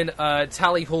has been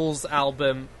Tally Hall's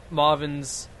album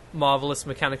Marvin's Marvelous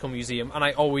Mechanical Museum, and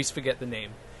I always forget the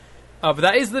name. But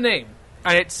that is the name,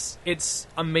 and it's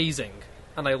amazing,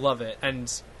 and I love it. And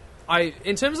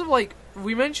in terms of like,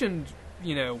 we mentioned,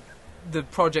 you know, the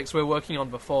projects we're working on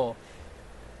before.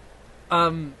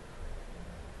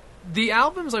 The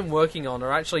albums I'm working on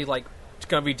are actually like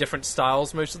going to be different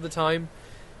styles most of the time.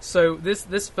 So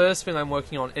this first thing I'm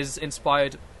working on is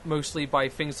inspired mostly by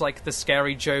things like The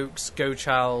Scary Jokes, Go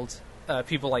Child,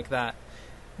 people like that.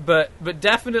 But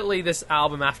definitely this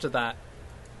album after that,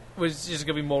 which is just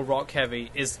going to be more rock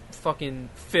heavy, is fucking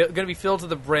going to be filled to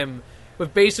the brim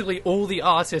with basically all the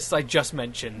artists I just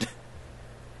mentioned.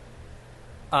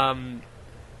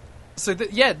 So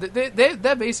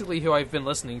they're basically who I've been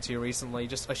listening to recently.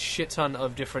 Just a shit ton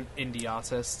of different indie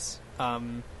artists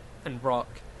and rock.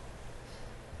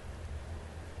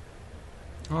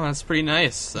 Oh, that's pretty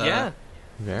nice. Yeah,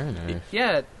 Very nice.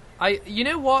 yeah. You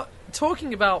know what?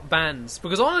 Talking about bands,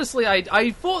 because honestly,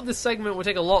 I thought this segment would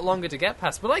take a lot longer to get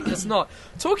past, but I guess not.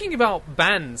 Talking about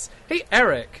bands. Hey,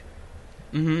 Eric.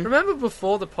 Mm-hmm. Remember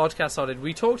before the podcast started,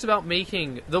 we talked about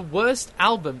making the worst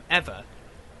album ever.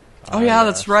 Oh yeah,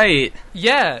 that's right.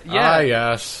 Yeah.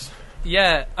 Yes.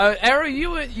 Yeah, Eric,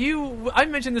 I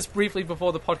mentioned this briefly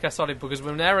before the podcast started because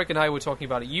when Eric and I were talking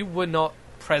about it, you were not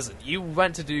present. You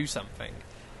went to do something.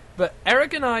 But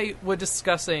Eric and I were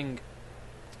discussing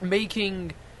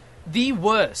making the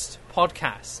worst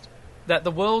podcast that the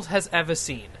world has ever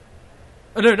seen.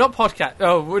 Oh, no, not podcast.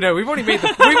 Oh, no, we've already made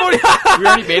the... We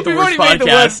already made the worst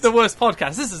podcast. The worst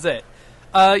podcast. This is it.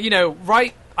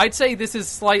 Right... I'd say this is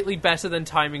slightly better than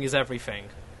Timing is Everything.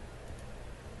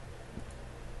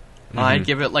 I'd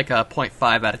give it like a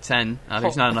 0.5 out of 10.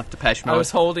 There's not enough Depeche Mode. I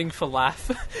was holding for laugh.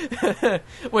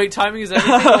 Wait, Timing is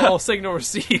Everything or Signal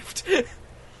Received?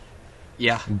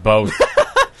 Yeah. Both.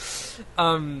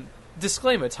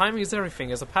 Disclaimer, Timing is Everything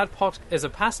is a past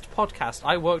podcast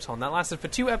I worked on that lasted for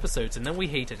 2 episodes and then we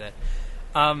hated it.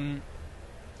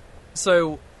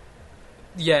 So,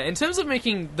 yeah, in terms of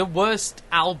making the worst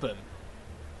album,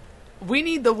 we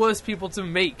need the worst people to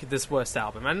make this worst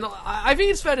album. And I think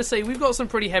it's fair to say we've got some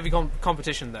pretty heavy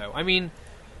competition, though. I mean,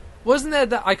 wasn't there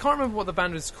that... I can't remember what the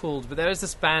band was called, but there was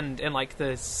this band in, like,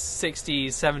 the 60s,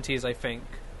 70s, I think,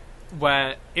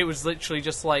 where it was literally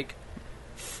just, like,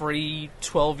 3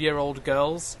 12-year-old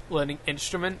girls learning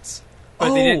instruments.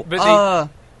 But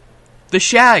the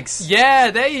Shags.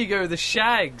 Yeah, there you go, the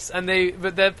Shags. And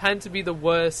they're panned to be the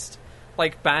worst,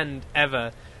 like, band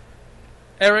ever.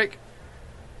 Eric...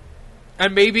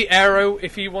 And maybe Arrow,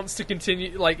 if he wants to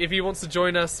continue, like, if he wants to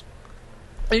join us,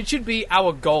 it should be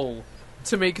our goal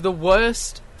to make the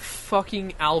worst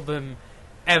fucking album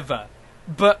ever,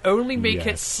 but only make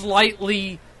it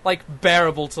slightly, like,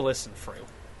 bearable to listen through.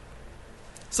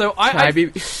 So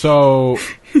So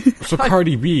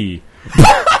Cardi B.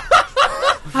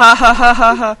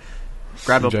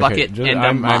 Grab a bucket and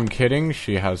a mop. I'm kidding.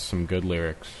 She has some good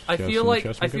lyrics. I feel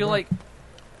like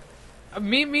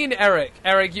me and Eric,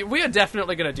 we are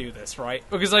definitely going to do this, right?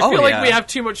 Because I feel like we have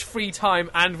too much free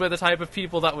time, and we're the type of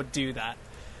people that would do that.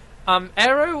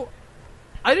 Arrow,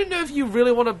 I don't know if you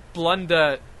really want to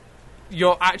blunder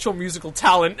your actual musical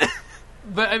talent,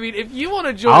 but I mean, if you want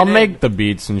to join I'll make the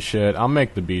beats and shit.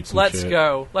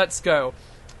 Let's go.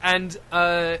 And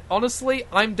honestly,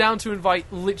 I'm down to invite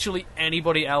literally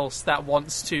anybody else that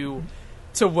wants to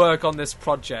work on this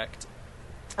project.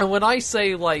 And when I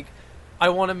say, like, I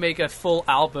want to make a full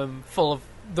album full of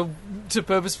to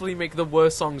purposefully make the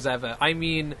worst songs ever, I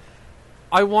mean,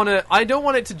 I don't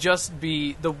want it to just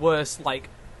be the worst, like,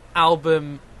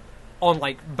 album on,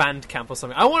 like, Bandcamp or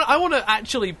something. I want to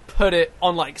actually put it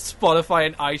on, like, Spotify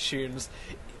and iTunes,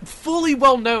 fully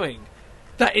well knowing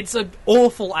that it's an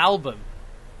awful album.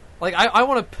 Like, I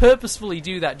want to purposefully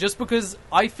do that just because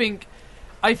I think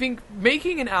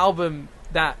making an album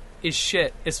that is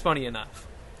shit is funny enough.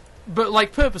 But,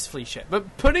 like, purposefully shit.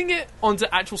 But putting it onto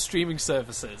actual streaming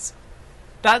services,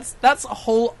 that's a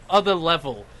whole other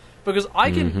level. Because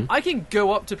I can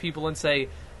go up to people and say,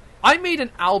 I made an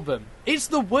album. It's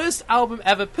the worst album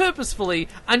ever purposefully,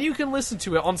 and you can listen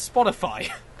to it on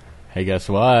Spotify. Hey, guess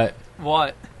what?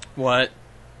 What? What?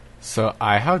 So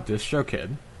I have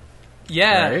DistroKid.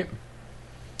 Yeah. Right?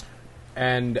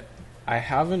 And I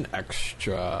have an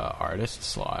extra artist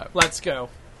slot. Let's go.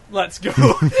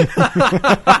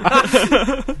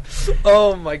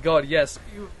 Oh my god, yes.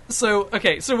 So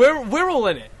we're all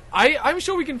in it. I'm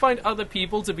sure we can find other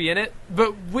people to be in it,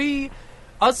 but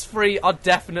us three are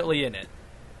definitely in it.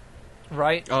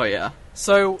 Right? Oh yeah.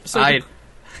 So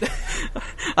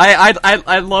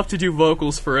I'd love to do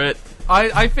vocals for it.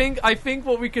 I think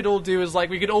what we could all do is, like,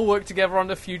 we could all work together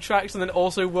on a few tracks and then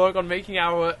also work on making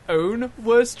our own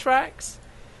worst tracks.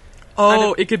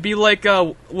 Oh, it could be like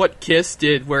what Kiss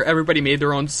did, where everybody made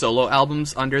their own solo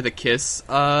albums under the Kiss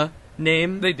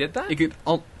name. They did that? It could,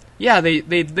 yeah, they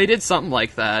did something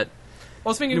like that. I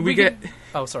was thinking we could.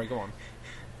 Oh, sorry, go on.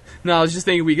 No, I was just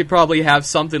thinking we could probably have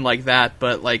something like that,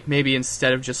 but like maybe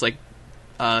instead of just like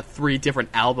 3 different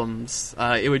albums,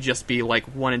 it would just be like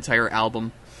one entire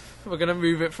album. We're gonna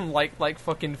move it from like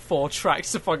fucking 4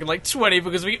 tracks to fucking like 20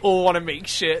 because we all want to make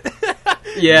shit.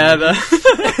 Yeah,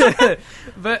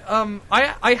 but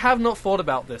I have not thought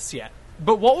about this yet.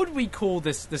 But what would we call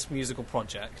this musical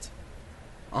project?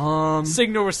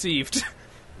 Signal received.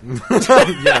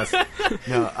 Yes.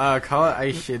 No, call it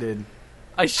I Shitted.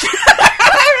 I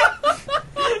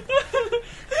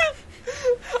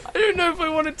don't know if I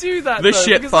want to do that. The though,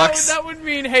 shit because fucks. That would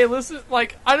mean, hey, listen,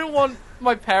 like, I don't want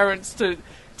my parents to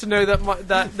know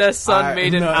that their son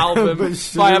made an album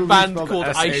by a band called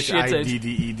I Shitted.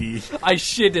 Shitted. I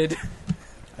Shitted.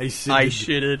 I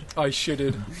shitted. I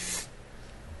Shitted.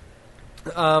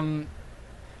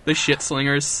 The Shit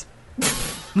Slingers.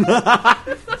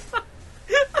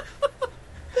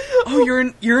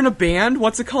 Oh, you're in a band?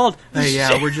 What's it called? Oh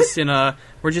yeah, we're just in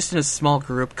a small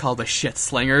group called the Shit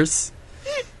Slingers.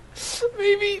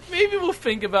 Maybe we'll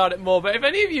think about it more, but if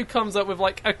any of you comes up with,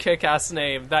 like, a kick-ass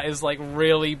name that is, like,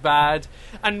 really bad,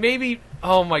 and maybe,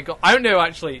 oh my god, I don't know,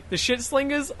 actually, the Shit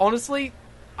Slingers, honestly,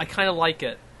 I kind of like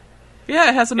it. Yeah,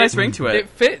 it has a nice ring to it. It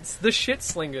fits, the Shit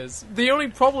Slingers. The only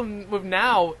problem with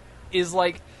now is,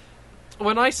 like,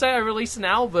 when I say I release an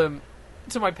album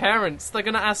to my parents, they're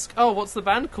gonna ask, oh, what's the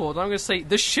band called? And I'm gonna say,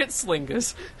 the Shit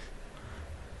Slingers.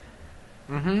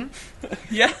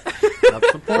 Yeah.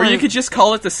 That's the point. Or you could just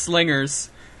call it the Slingers.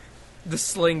 The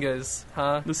Slingers,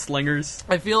 huh? The Slingers.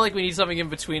 I feel like we need something in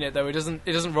between it, though. It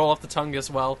doesn't roll off the tongue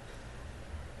as well.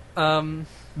 The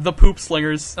Poop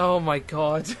Slingers. Oh my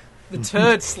god. The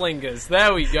Turd Slingers.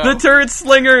 There we go. The Turd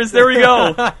Slingers. There we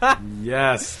go.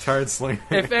 Yes, Turd Slinger.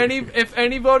 If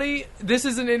anybody, this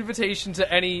is an invitation to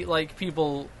any, like,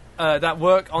 people that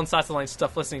work on Satellite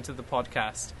stuff listening to the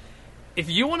podcast. If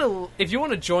you want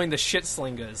to join the Shit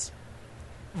Slingers,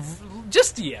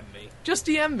 just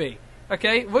DM me.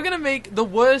 Okay? We're going to make the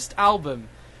worst album.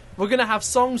 We're going to have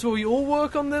songs where we all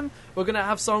work on them. We're going to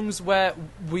have songs where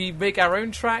we make our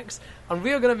own tracks, and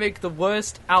we are going to make the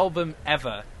worst album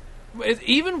ever. It's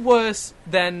even worse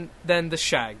than the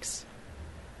Shags.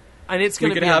 And it's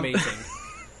going to be amazing.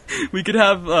 We could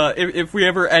have, if we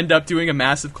ever end up doing a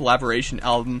massive collaboration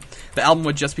album, the album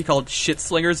would just be called Shit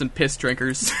Slingers and Piss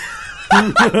Drinkers.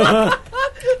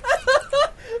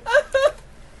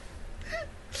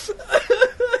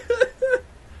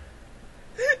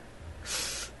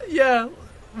 Yeah.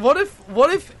 What if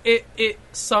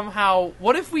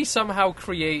we somehow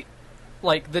create,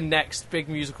 like, the next big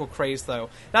musical craze, though?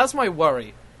 That's my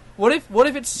worry. What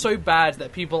if it's so bad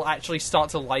that people actually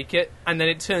start to like it, and then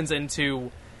it turns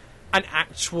into an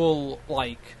actual,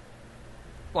 like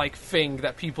thing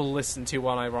that people listen to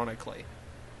unironically?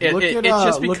 Look at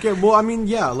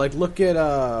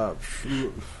what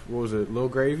was it, Lil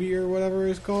Gravy or whatever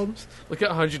it's called? Look at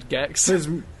 100 Gex.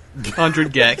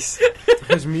 100 Gex.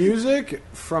 His music,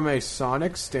 from a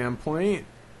sonic standpoint,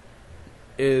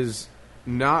 is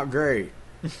not great.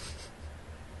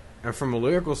 And from a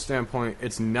lyrical standpoint,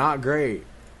 it's not great.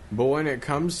 But when it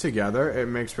comes together, it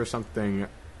makes for something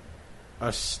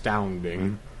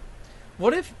astounding.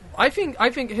 What if... I think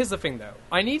here's the thing, though.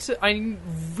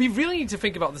 We really need to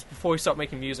think about this before we start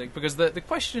making music, because the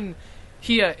question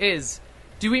here is,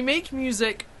 do we make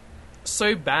music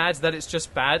so bad that it's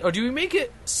just bad, or do we make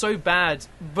it so bad,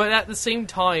 but at the same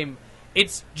time,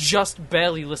 it's just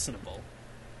barely listenable?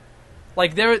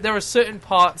 Like, there are certain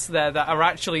parts there that are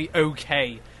actually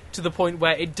okay, to the point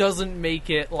where it doesn't make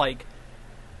it like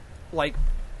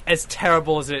as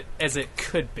terrible as it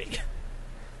could be.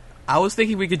 I was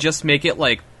thinking we could just make it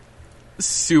like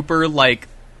super like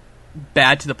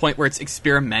bad to the point where it's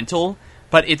experimental,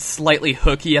 but it's slightly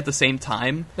hooky at the same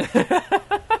time.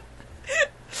 That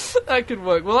could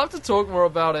work. We'll have to talk more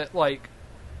about it like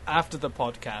after the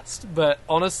podcast. But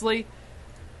honestly,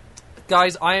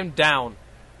 guys, I am down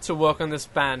to work on this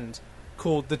band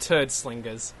called the Turd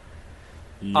Slingers.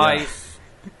 Yes.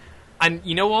 And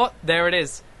you know what? There it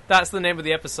is. That's the name of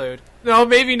the episode. No,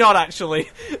 maybe not actually.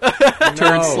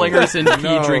 Turd slingers and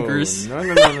pee drinkers. No.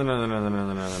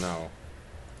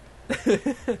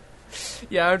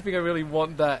 Yeah, I don't think I really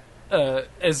want that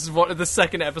as one of the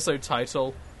second episode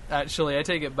title. Actually, I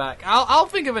take it back. I'll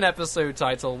think of an episode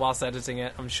title whilst editing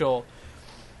it, I'm sure.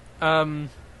 Well,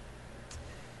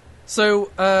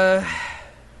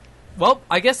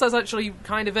 I guess that's actually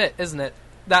kind of it, isn't it?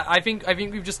 That I think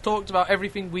we've just talked about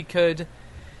everything we could.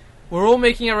 We're all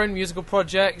making our own musical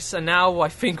projects, and now I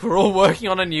think we're all working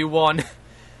on a new one.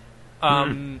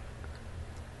 I'm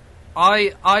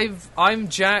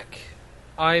Jack.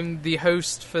 I'm the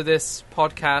host for this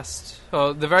podcast, or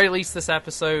at the very least this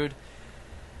episode.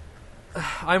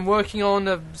 I'm working on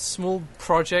a small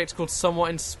project called Somewhat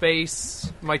in Space.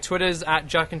 My Twitter's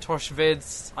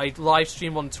 @JackandToshVids. I live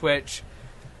stream on Twitch.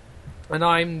 And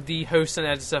I'm the host and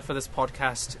editor for this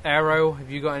podcast. Aero,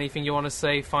 have you got anything you want to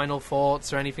say? Final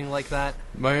thoughts or anything like that?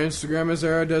 My Instagram is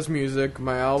Aero Does Music.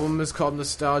 My album is called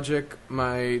Nostalgic.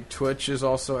 My Twitch is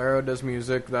also Aero Does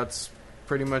Music. That's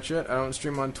pretty much it. I don't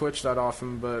stream on Twitch that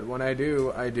often, but when I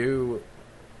do, I do.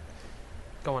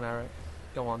 Go on, Eric.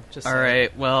 Go on. Just All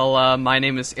right. Well, my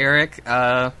name is Eric.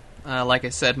 Like I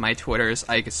said, my Twitter is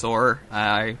Ikesaur.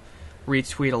 I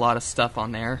retweet a lot of stuff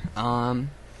on there.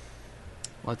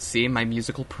 Let's see, my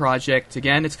musical project,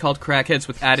 again, it's called Crackheads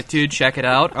with Attitude. Check it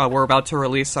out. We're about to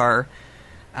release our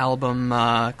album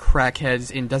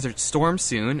Crackheads in Desert Storm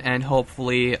soon, and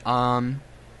hopefully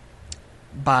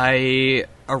by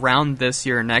around this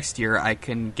year or next year, I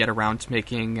can get around to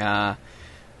making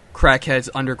Crackheads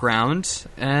Underground.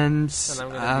 And I'm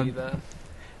going to be there.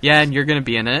 Yeah, and you're going to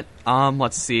be in it.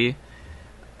 Let's see.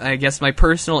 I guess my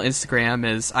personal Instagram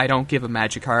is I Don't Give a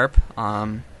Magikarp.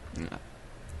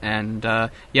 And, yeah,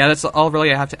 that's all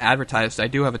really I have to advertise. I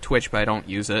do have a Twitch, but I don't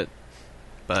use it.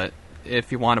 But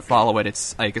if you want to follow it,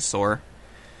 it's Ikesaur.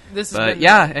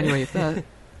 Anyway,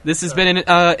 this has been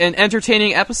an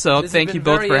entertaining episode. Thank you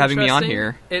both for having me on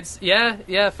here. It's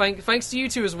thanks to you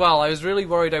two as well. I was really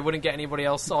worried I wouldn't get anybody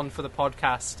else on for the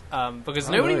podcast, because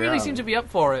nobody really seemed to be up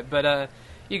for it, but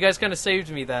you guys kind of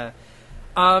saved me there.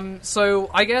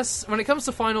 So I guess when it comes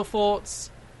to final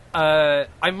thoughts,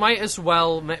 I might as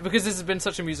well, because this has been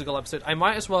such a musical episode, I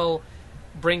might as well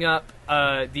bring up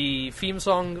the theme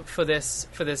song for this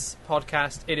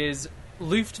podcast. It is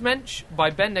Luftmensch by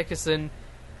Ben Nickerson.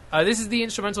 This is the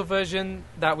instrumental version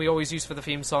that we always use for the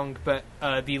theme song, but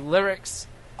the lyrics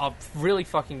are really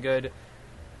fucking good.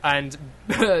 And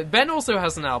Ben also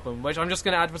has an album, which I'm just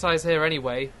going to advertise here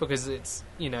anyway, because it's,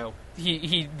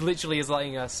 he literally is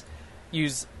letting us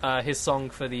use his song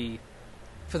for the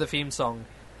theme song.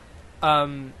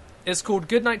 It's called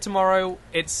Goodnight Tomorrow.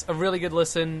 It's a really good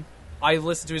listen. I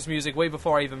listened to his music way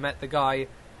before I even met the guy.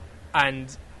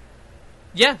 And,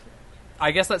 yeah, I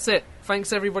guess that's it.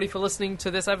 Thanks, everybody, for listening to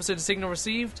this episode of Signal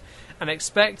Received. And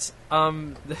expect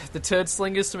the Turd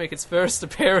Slingers to make its first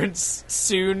appearance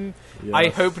soon. Yes. I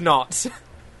hope not.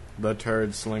 The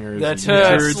Turd Slingers. The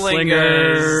Turd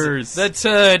Slingers. The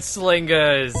Turd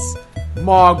Slingers.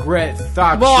 Margaret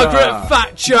Thatcher. Margaret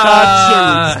Thatcher.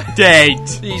 Thatcher's dead.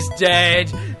 He's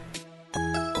dead.